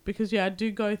because, I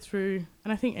do go through,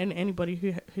 and I think anybody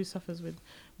who suffers with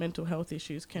mental health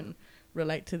issues can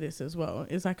relate to this as well,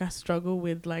 is like I struggle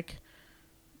with like,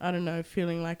 I don't know,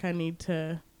 feeling like I need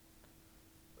to,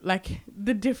 like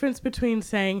the difference between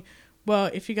saying,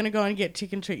 well, if you're going to go and get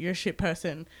chicken treat, you're a shit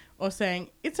person, or saying,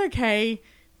 it's okay,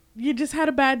 you just had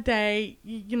a bad day,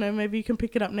 maybe you can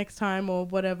pick it up next time or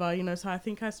whatever, so I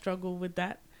think I struggle with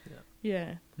that.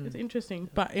 Yeah. It's interesting,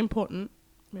 but important.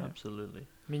 Yeah. Absolutely.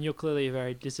 I mean, you're clearly a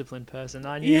very disciplined person.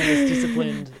 I knew you was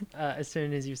disciplined as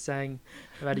soon as you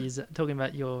were talking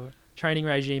about your training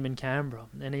regime in Canberra.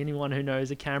 And anyone who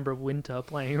knows a Canberra winter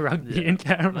playing rugby in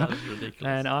Canberra. That is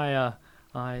ridiculous. And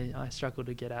I struggle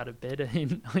to get out of bed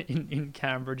in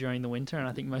Canberra during the winter, and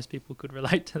I think most people could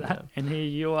relate to that. And here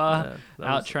you are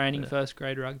out training first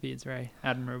grade rugby. It's very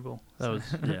admirable. That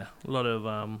was a lot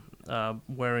of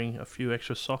wearing a few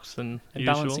extra socks than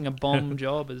usual. Balancing a bomb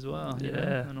job as well.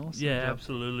 An awesome job.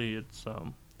 Absolutely. It's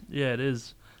it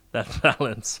is that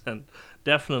balance, and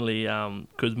definitely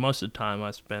because most of the time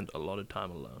I spent a lot of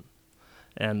time alone.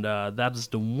 And that is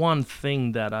the one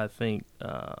thing that I think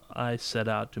I set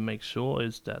out to make sure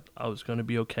is that I was going to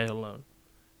be okay alone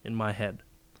in my head.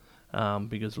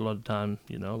 Because a lot of time,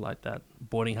 like that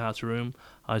boarding house room,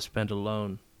 I spent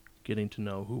alone getting to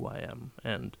know who I am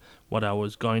and what I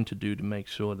was going to do to make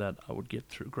sure that I would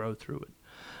grow through it.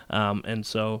 And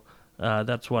so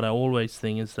that's what I always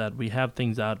think is that we have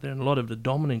things out there. And a lot of the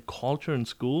dominant culture in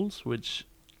schools, which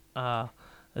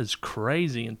is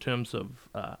crazy in terms of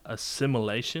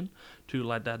assimilation to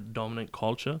like that dominant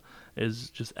culture, is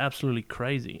just absolutely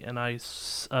crazy. And I've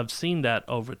seen that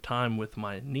over time with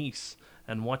my niece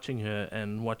and watching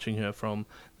her from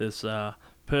this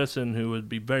person who would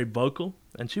be very vocal,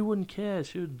 and she wouldn't care.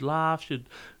 She would laugh, she'd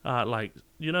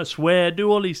swear, do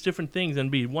all these different things,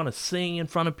 and want to sing in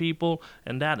front of people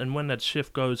and that. And when that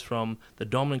shift goes from the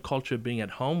dominant culture being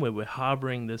at home, where we're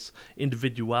harboring this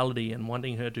individuality and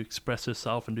wanting her to express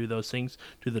herself and do those things,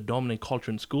 to the dominant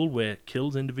culture in school where it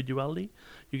kills individuality,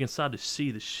 you can start to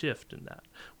see the shift in that,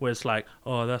 where it's like,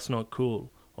 oh, that's not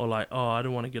cool, or like, oh, I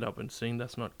don't want to get up and sing,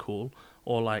 that's not cool,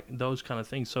 or like those kind of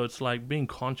things. So it's like being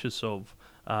conscious of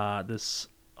this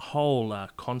whole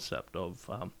concept of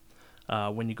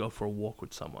when you go for a walk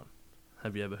with someone.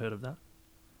 Have you ever heard of that?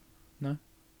 No.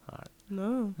 All right.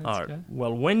 No. All right.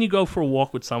 Well, when you go for a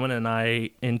walk with someone, and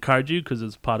I encourage you because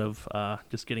it's part of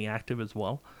just getting active as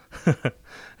well,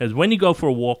 is when you go for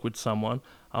a walk with someone,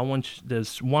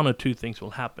 there's one or two things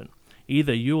will happen.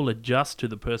 Either you'll adjust to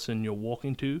the person you're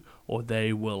walking to, or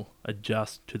they will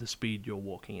adjust to the speed you're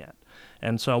walking at.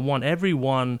 And so I want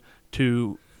everyone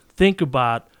to think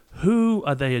about, who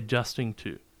are they adjusting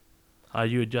to? Are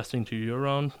you adjusting to your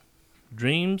own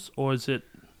dreams, or is it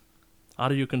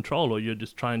out of your control, or you're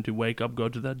just trying to wake up, go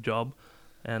to that job,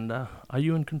 and are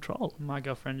you in control? My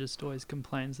girlfriend just always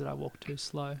complains that I walk too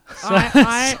slow.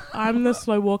 I'm the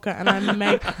slow walker, and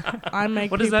I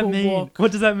make what does that people mean? walk.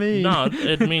 What does that mean? No,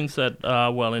 it means that,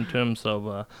 in terms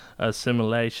of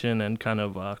assimilation and kind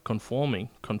of conformity,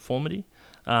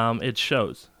 it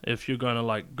shows. If you're going to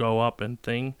like go up and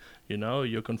thing,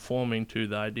 you're conforming to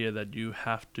the idea that you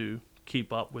have to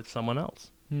keep up with someone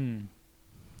else.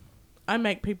 I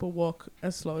make people walk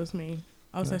as slow as me.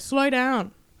 I'll say, slow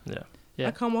down. Yeah.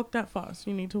 I can't walk that fast.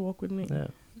 You need to walk with me. Yeah.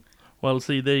 Well,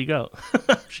 see, there you go.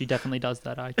 She definitely does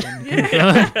that. I can.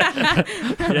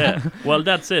 Yeah. Well,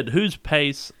 that's it. Whose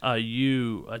pace are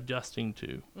you adjusting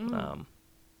to?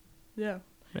 Yeah.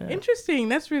 Interesting.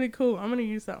 That's really cool. I'm going to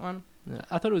use that one. Yeah.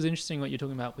 I thought it was interesting what you're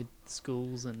talking about with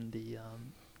schools and the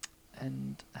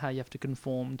and how you have to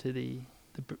conform to the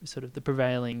sort of the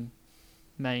prevailing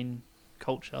main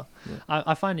culture. Yeah.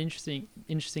 I find interesting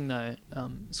though.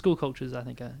 School cultures I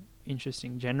think are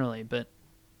interesting generally, but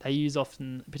they use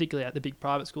often, particularly at the big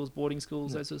private schools, boarding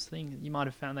schools, Yeah. those sorts of things, you might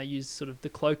have found they use sort of the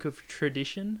cloak of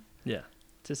tradition Yeah.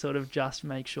 to sort of just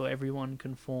make sure everyone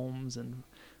conforms and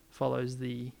follows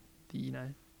the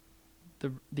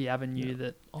avenue Yeah.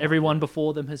 that Oh, everyone yeah.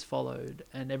 before them has followed,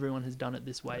 and everyone has done it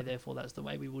this way, Yeah. therefore that's the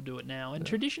way we will do it now. And Yeah.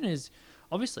 tradition is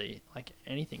obviously, like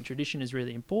anything, tradition is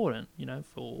really important,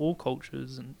 for all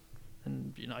cultures, and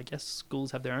I guess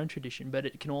schools have their own tradition, but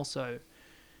it can also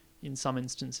in some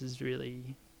instances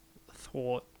really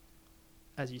thwart,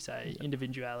 as you say, Yeah.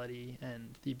 individuality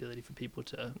and the ability for people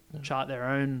to Yeah. chart their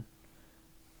own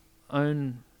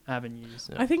avenues.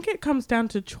 Yeah. I think it comes down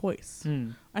to choice.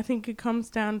 Mm. I think it comes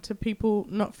down to people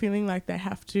not feeling like they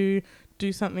have to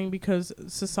do something because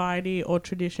society or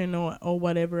tradition or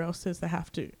whatever else says they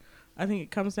have to. I think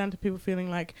it comes down to people feeling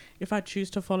like if I choose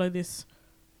to follow this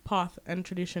path and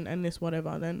tradition and this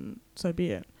whatever, then so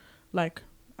be it. Like,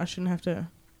 I shouldn't have to.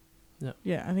 Yeah.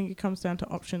 Yeah, I think it comes down to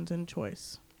options and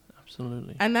choice.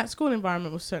 Absolutely. And that school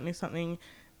environment was certainly something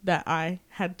that I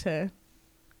had to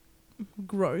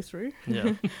grow through.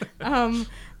 Yeah.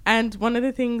 And one of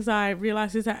the things I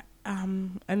realized is that,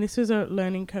 and this was a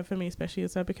learning curve for me, especially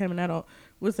as I became an adult,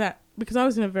 was that because I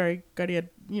was in a very Gadia,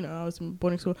 I was in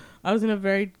boarding school, I was in a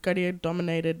very Gadia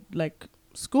dominated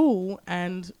school,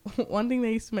 and one thing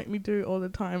they used to make me do all the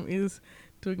time is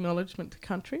do acknowledgement to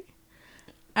country,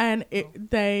 and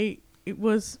it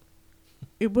was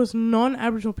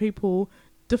non-Aboriginal people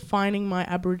defining my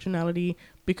Aboriginality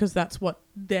because that's what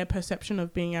their perception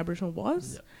of being Aboriginal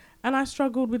was. Yeah. And I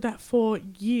struggled with that for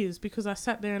years because I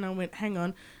sat there and I went, hang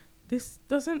on, this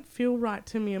doesn't feel right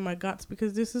to me in my guts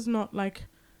because this is not like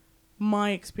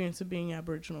my experience of being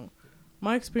Aboriginal.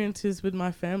 My experience is with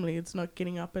my family. It's not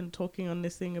getting up and talking on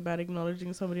this thing about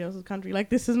acknowledging somebody else's country. Like,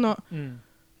 this is not,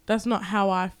 that's not how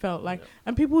I felt. Like,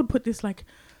 and people would put this like,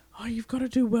 oh, you've got to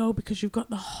do well because you've got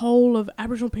the whole of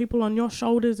Aboriginal people on your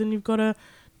shoulders and you've got to,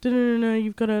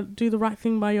 you've got to do the right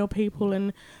thing by your people.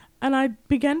 And I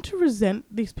began to resent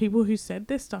these people who said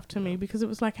this stuff to me because it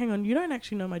was like, hang on, you don't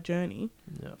actually know my journey.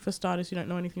 Yeah. For starters, you don't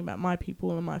know anything about my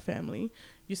people and my family.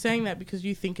 You're saying that because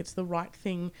you think it's the right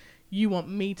thing you want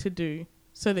me to do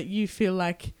so that you feel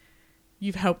like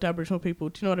you've helped Aboriginal people.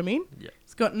 Do you know what I mean? Yeah.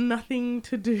 It's got nothing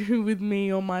to do with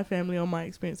me or my family or my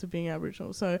experience of being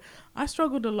Aboriginal. So I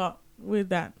struggled a lot with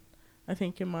that, I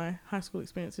think, in my high school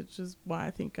experience, which is why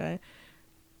I think I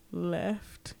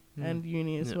left and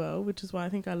uni as well, which is why I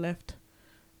think I left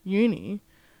uni.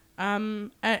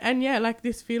 And yeah, like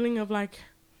this feeling of like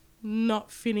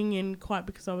not fitting in quite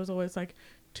because I was always like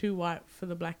too white for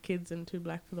the black kids and too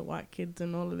black for the white kids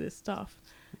and all of this stuff.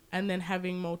 And then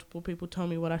having multiple people tell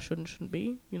me what I should and shouldn't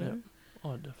be, you know?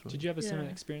 Oh, definitely. Did you have a similar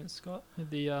Yeah. experience, Scott, with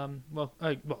the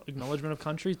acknowledgement of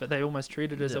countries, but they almost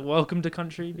treat it as a welcome to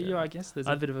country view? I guess there's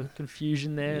a bit of a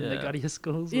confusion there in the Gadia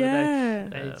schools where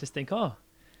they just think, oh,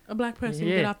 a black person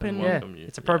get up and welcome you.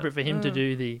 it's appropriate for him to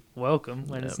do the welcome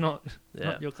when Yeah. it's not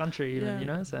Yeah. your country, even,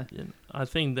 Yeah. So Yeah, I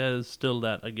think there's still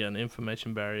that, again,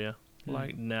 information barrier, Mm.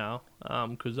 like now,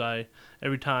 because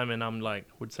every time, and I'm like,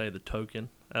 would say the token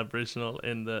Aboriginal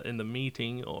in the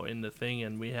meeting or in the thing,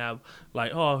 and we have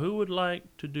like, oh, who would like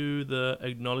to do the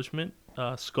acknowledgement?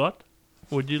 Scott,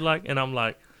 would you like? And I'm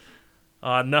like,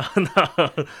 no,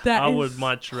 I would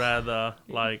much rather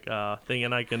like thing,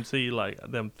 and I can see like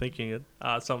them thinking it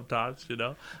sometimes, you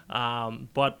know.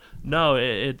 But no,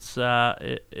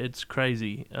 it's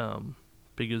crazy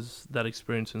because that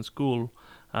experience in school,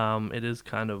 it is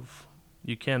kind of,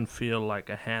 you can feel like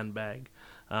a handbag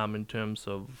in terms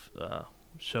of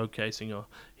showcasing. Or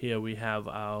here we have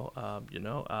our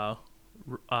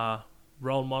our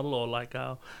role model, or like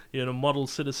our model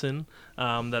citizen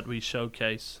that we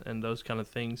showcase and those kind of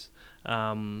things.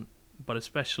 But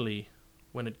especially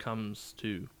when it comes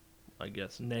to, I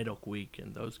guess, NAIDOC week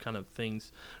and those kind of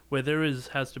things, where there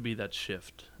has to be that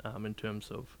shift in terms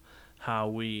of how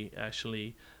we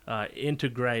actually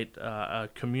integrate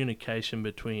communication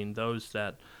between those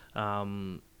that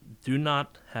do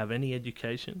not have any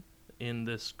education in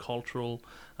this cultural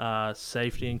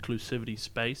safety inclusivity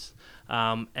space,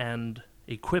 and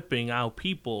equipping our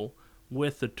people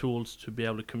with the tools to be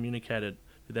able to communicate it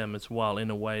to them as well in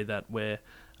a way that where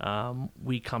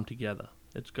we come together.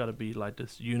 It's got to be like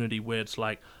this unity where it's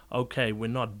like, okay, we're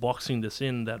not boxing this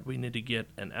in that we need to get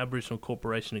an Aboriginal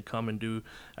corporation to come and do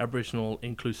Aboriginal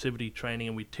inclusivity training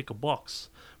and we tick a box.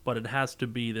 But it has to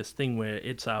be this thing where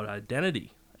it's our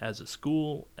identity as a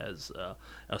school, as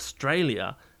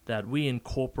Australia, that we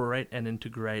incorporate and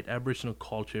integrate Aboriginal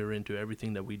culture into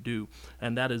everything that we do.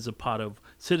 And that is a part of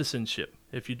citizenship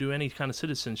If you do any kind of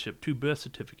citizenship, 2 birth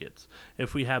certificates.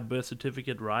 If we have birth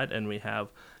certificate, right, and we have,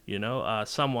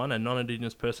 someone, a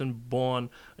non-Indigenous person born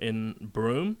in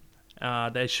Broome,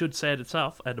 they should say it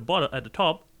itself at the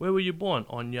top, where were you born?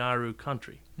 On Yoowarni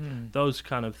country. Those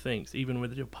kind of things, even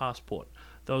with your passport,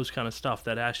 those kind of stuff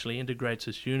that actually integrates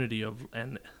this unity of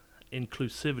and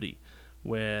inclusivity,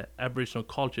 where Aboriginal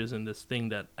culture is in this thing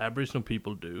that Aboriginal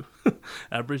people do,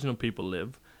 Aboriginal people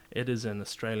live. It is an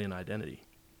Australian identity.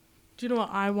 Do you know what?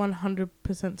 I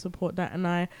 100% support that, and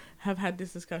I have had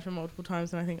this discussion multiple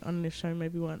times, and I think on this show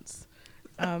maybe once.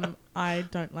 I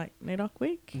don't like NAIDOC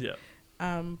Week. Yeah.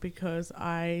 Because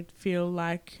I feel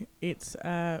like it's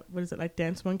like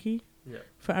dance monkey Yeah.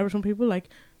 for Aboriginal people. Like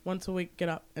once a week, get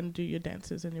up and do your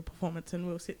dances and your performance, and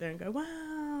we'll sit there and go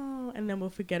wow, and then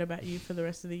we'll forget about you for the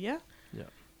rest of the year. Yeah.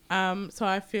 So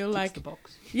I feel Ticks like the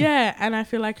box. yeah, and I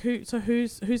feel like who's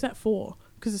that for?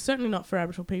 Because it's certainly not for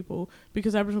Aboriginal people,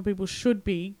 because Aboriginal people should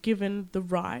be given the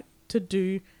right to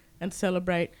do and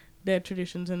celebrate their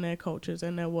traditions and their cultures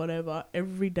and their whatever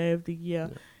every day of the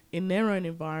year in their own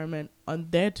environment on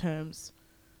their terms,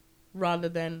 rather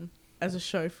than as a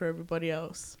show for everybody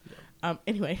else.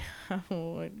 Anyway, I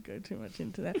won't go too much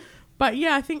into that. But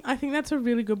yeah, I think that's a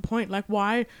really good point. Like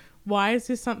why is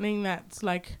this something that's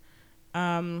like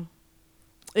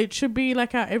it should be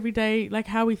like our everyday, like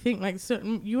how we think, like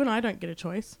you and I don't get a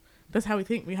choice. That's how we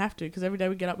think. We have to, because every day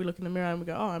we get up, we look in the mirror and we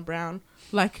go, oh, I'm brown.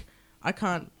 Like I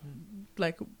can't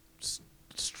like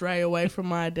stray away from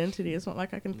my identity. It's not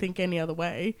like I can think any other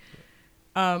way.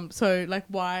 So like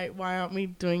why aren't we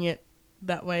doing it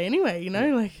that way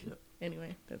anyway,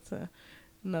 Anyway, that's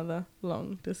another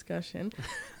long discussion.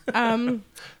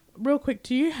 Real quick,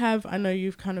 do you have, I know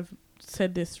you've kind of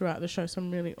said this throughout the show,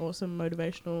 some really awesome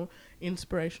motivational,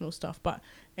 inspirational stuff, but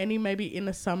maybe in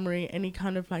a summary, any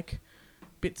kind of like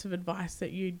bits of advice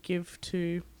that you'd give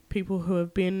to people who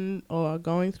have been or are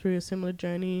going through a similar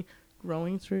journey,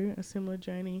 growing through a similar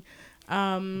journey,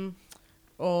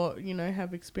 or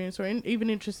have experience or even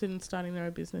interested in starting their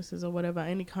own businesses or whatever?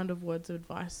 Any kind of words of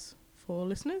advice for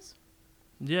listeners?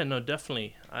 Yeah, no,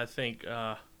 definitely. I think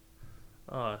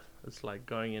it's like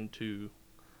going into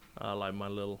like my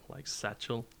little like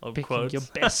satchel of Picking quotes. your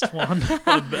best one.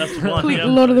 The best one. Please, Yeah.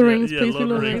 Lord of the Rings, Yeah, please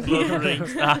Lord be of Lord of the Lord of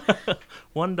the Rings.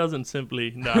 One doesn't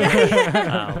simply no.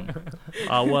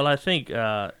 Well, I think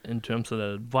in terms of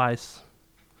the advice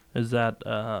is that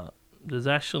there's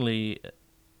actually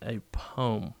a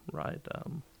poem, right?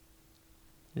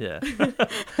 Yeah.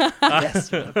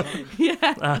 Yes.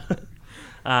 Yeah.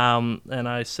 And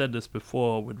I said this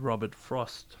before with Robert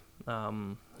Frost,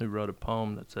 who wrote a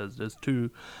poem that says, there's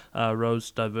 2 roads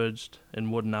diverged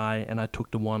in wood and eye, and I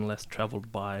took the one less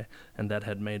traveled by, and that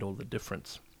had made all the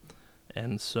difference.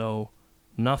 And so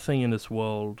nothing in this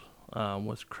world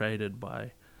was created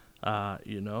by,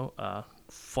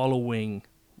 following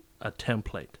a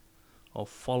template or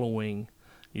following,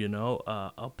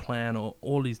 a plan or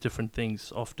all these different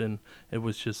things. Often it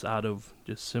was just out of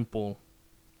just simple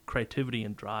creativity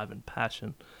and drive and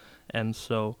passion. And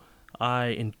so I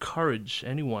encourage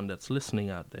anyone that's listening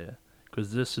out there,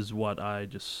 because this is what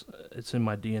it's in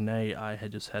my DNA. I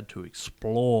had just had to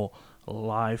explore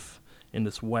life in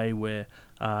this way where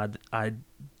I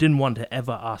didn't want to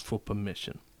ever ask for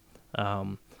permission,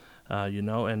 and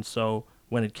so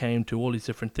when it came to all these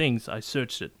different things, I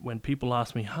searched it. When people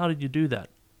ask me, how did you do that?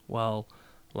 Well,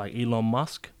 like Elon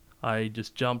Musk, I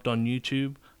just jumped on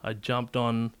YouTube. I jumped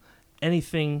on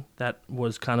anything that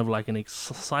was kind of like an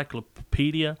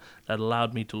encyclopedia that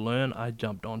allowed me to learn. I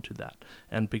jumped onto that.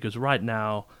 And because right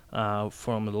now,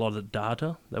 from a lot of the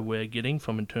data that we're getting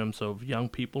from in terms of young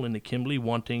people in the Kimberley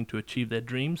wanting to achieve their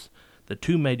dreams, the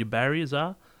 2 major barriers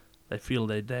are they feel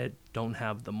they don't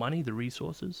have the money, the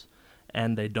resources,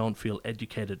 and they don't feel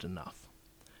educated enough.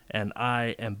 And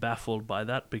I am baffled by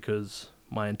that, because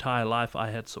my entire life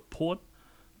I had support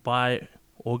by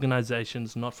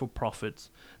organizations, not-for-profits,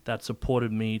 that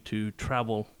supported me to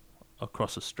travel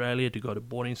across Australia to go to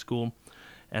boarding school.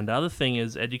 And the other thing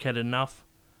is educated enough.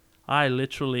 I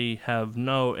literally have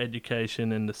no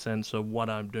education in the sense of what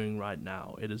I'm doing right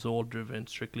now. It is all driven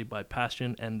strictly by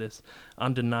passion and this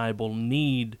undeniable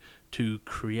need to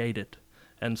create it.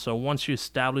 And so once you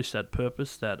establish that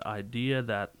purpose, that idea,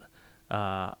 that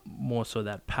more so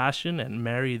that passion, and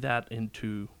marry that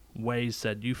into ways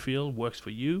that you feel works for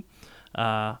you,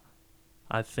 I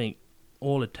think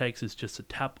all it takes is just a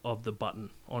tap of the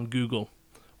button on Google,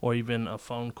 or even a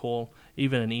phone call,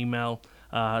 even an email.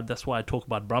 That's why I talk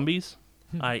about Brumbies.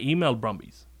 I emailed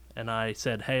Brumbies and I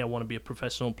said, hey, I want to be a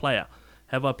professional player.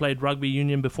 Have I played rugby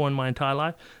union before in my entire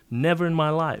life? Never in my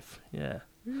life. Yeah.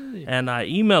 Really? And I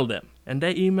emailed them and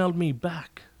they emailed me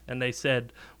back. And they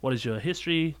said, what is your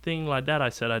history thing like that? I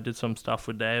said I did some stuff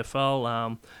with the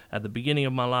AFL at the beginning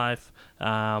of my life,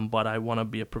 but I want to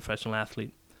be a professional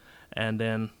athlete. And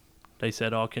then they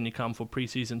said, oh, can you come for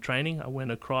preseason training? I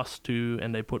went across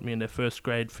and they put me in their first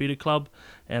grade feeder club,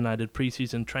 and I did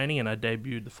preseason training, and I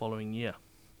debuted the following year.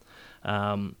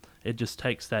 It just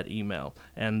takes that email.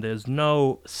 And there's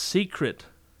no secret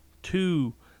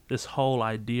to this whole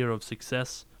idea of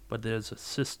success, but there's a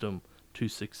system to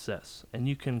success, and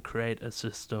you can create a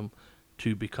system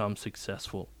to become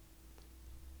successful.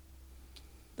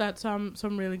 That's some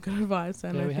really good advice,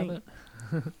 and There I we think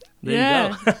have it. There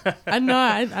you go. I know.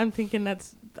 I'm thinking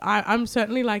I'm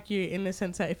certainly like you in the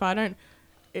sense that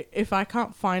if I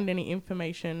can't find any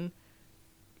information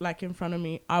like in front of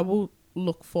me, I will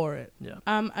look for it. Yeah.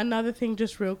 Another thing,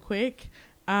 just real quick,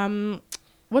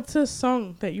 what's a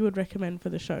song that you would recommend for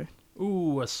the show?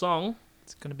 Ooh, a song.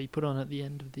 It's going to be put on at the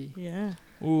end of the... Yeah.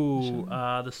 Ooh,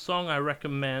 the song I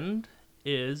recommend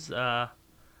is Out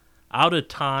of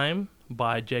Time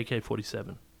by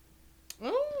JK47.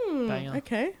 Banger.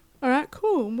 Okay. All right,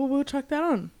 cool. Well, we'll chuck that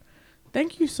on.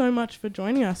 Thank you so much for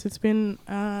joining us. It's been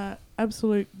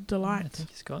absolute delight. Thank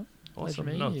you, Scott. Awesome.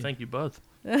 meeting No, you. thank you both.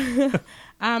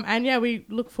 And yeah, we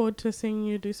look forward to seeing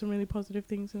you do some really positive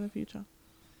things in the future.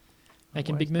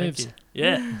 Making Always, big thank moves. you.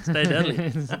 Yeah, stay deadly.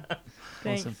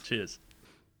 Thanks. Awesome. Cheers.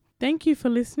 Thank you for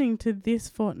listening to this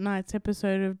fortnight's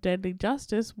episode of Deadly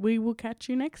Justice. We will catch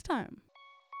you next time.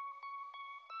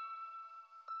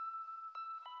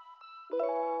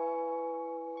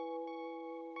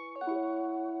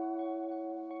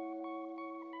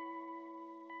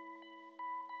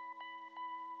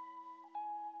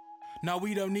 Now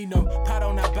we don't need no pat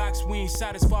on our backs, we ain't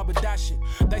satisfied with that shit.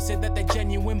 They said that they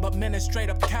genuine, but men are straight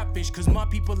up catfish. Cause my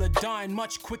people are dying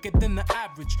much quicker than the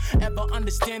average. Ever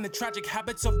understand the tragic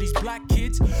habits of these black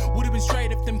kids? Would've been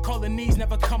straight if them colonies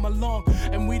never come along.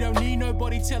 And we don't need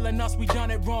nobody telling us we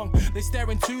done it wrong. They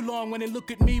staring too long when they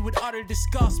look at me with utter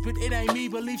disgust. But it ain't me,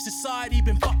 believe society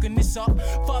been fucking this up.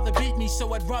 Father beat me,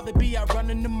 so I'd rather be out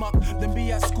running amok than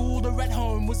be at school or at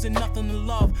home. Wasn't nothing to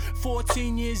love.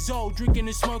 14 years old, drinking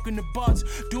and smoking the buds,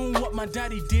 doing what my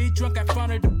daddy did, drunk at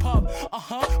front of the pub.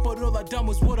 But all I done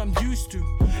was what I'm used to.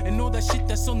 And all that shit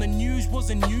that's on the news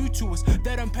wasn't new to us.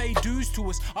 They don't pay dues to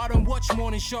us. I don't watch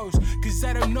morning shows, cause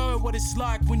they don't know what it's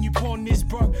like when you born this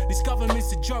broke. This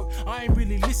government's a joke, I ain't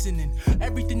really listening.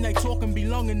 Everything they talking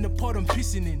belong in the pot I'm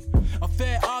pissing in. A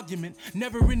fair argument,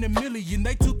 never in a million.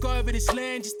 They took over this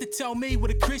land just to tell me what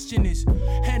a Christian is.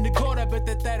 Hand to God, I bet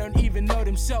that they don't even know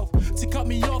themselves. To cut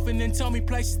me off and then tell me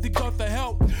places to go for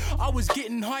help. I was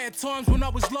getting high at times when I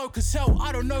was low, cause hell,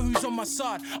 I don't know who's on my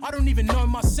side. I don't even know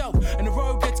myself. And the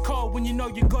road gets cold when you know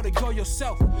you gotta go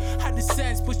yourself. Had the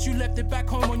sense, but you left it back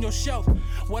home on your shelf.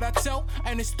 What I tell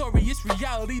ain't a story, it's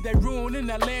reality. They ruining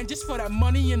that land just for that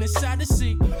money, and it's sad to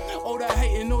see. All that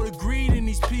hate and all the greed in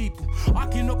these people. I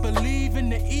cannot believe in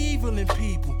the evil in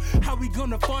people. How we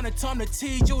gonna find the time to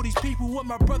teach all these people what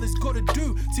my brothers gotta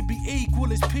do to be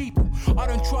equal as people? I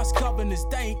don't trust governors,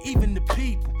 they ain't even the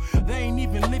people. They ain't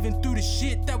even living through the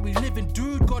shit that we live in.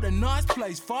 Dude, got a nice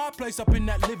place, fireplace up in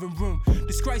that living room.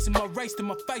 Disgracing my race to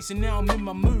my face, and now I'm in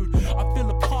my mood. I feel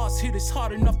a pulse hit, it's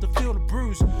hard enough to feel the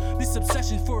bruise. This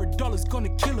obsession for $1's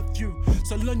gonna kill a few.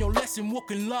 So learn your lesson,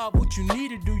 walk in love, what you need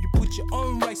to do. You put your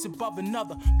own race above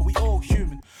another, but we all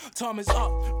human. Time is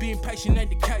up, being patient ain't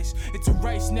the case. It's a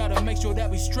race now to make sure that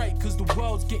we straight, cause the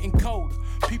world's getting colder.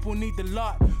 People need the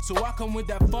light, so I come with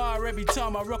that fire every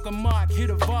time I rock a mic. Hit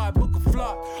a vibe, book a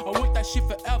flight, I want that shit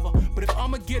forever. But if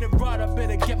I'ma get it right, I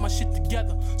better get my shit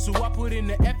together. So I put in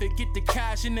the effort, get the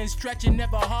cash, and then stretch it,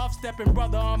 never half-stepping,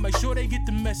 brother. I'll make sure they get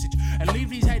the message, and leave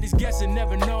these haters guessing,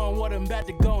 never knowing what I'm about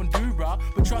to go and do, right?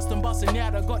 But trust I'm busting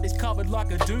out, I got this covered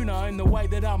like a doona. In the way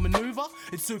that I maneuver,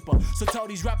 it's super. So tell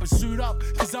these rappers suit up,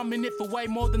 cause I'm in it for way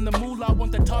more than the moolah. I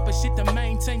want the type of shit to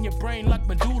maintain your brain like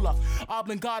medulla.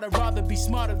 Oblongata, I'd rather be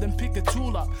smarter than pick a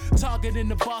tool up. Targeting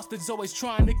the bastards, always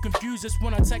trying to confuse us.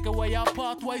 When I take away our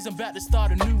pathways, I'm about to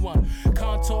start a new one.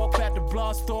 Can't talk, about to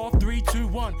blast off, 3, 2,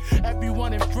 1.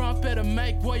 Everyone in front better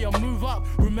make way or move up.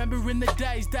 Remembering the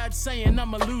days dad saying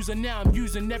I'm a loser. Now I'm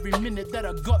using every minute that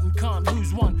I got and can't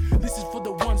lose one. This is for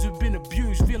the ones who've been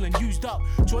abused, feeling used up.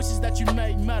 Choices that you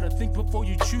made matter, think before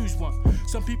you choose one.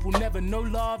 Some people never know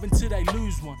love until they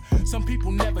lose one. Some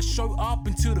people never show up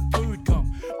until the food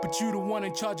come. But you the one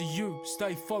in charge of you,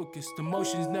 stay focused.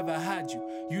 Emotions never had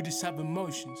you, you just have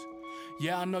emotions.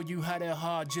 Yeah, I know you had it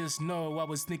hard, just know I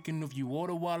was thinking of you all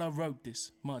the while I wrote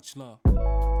this. Much love.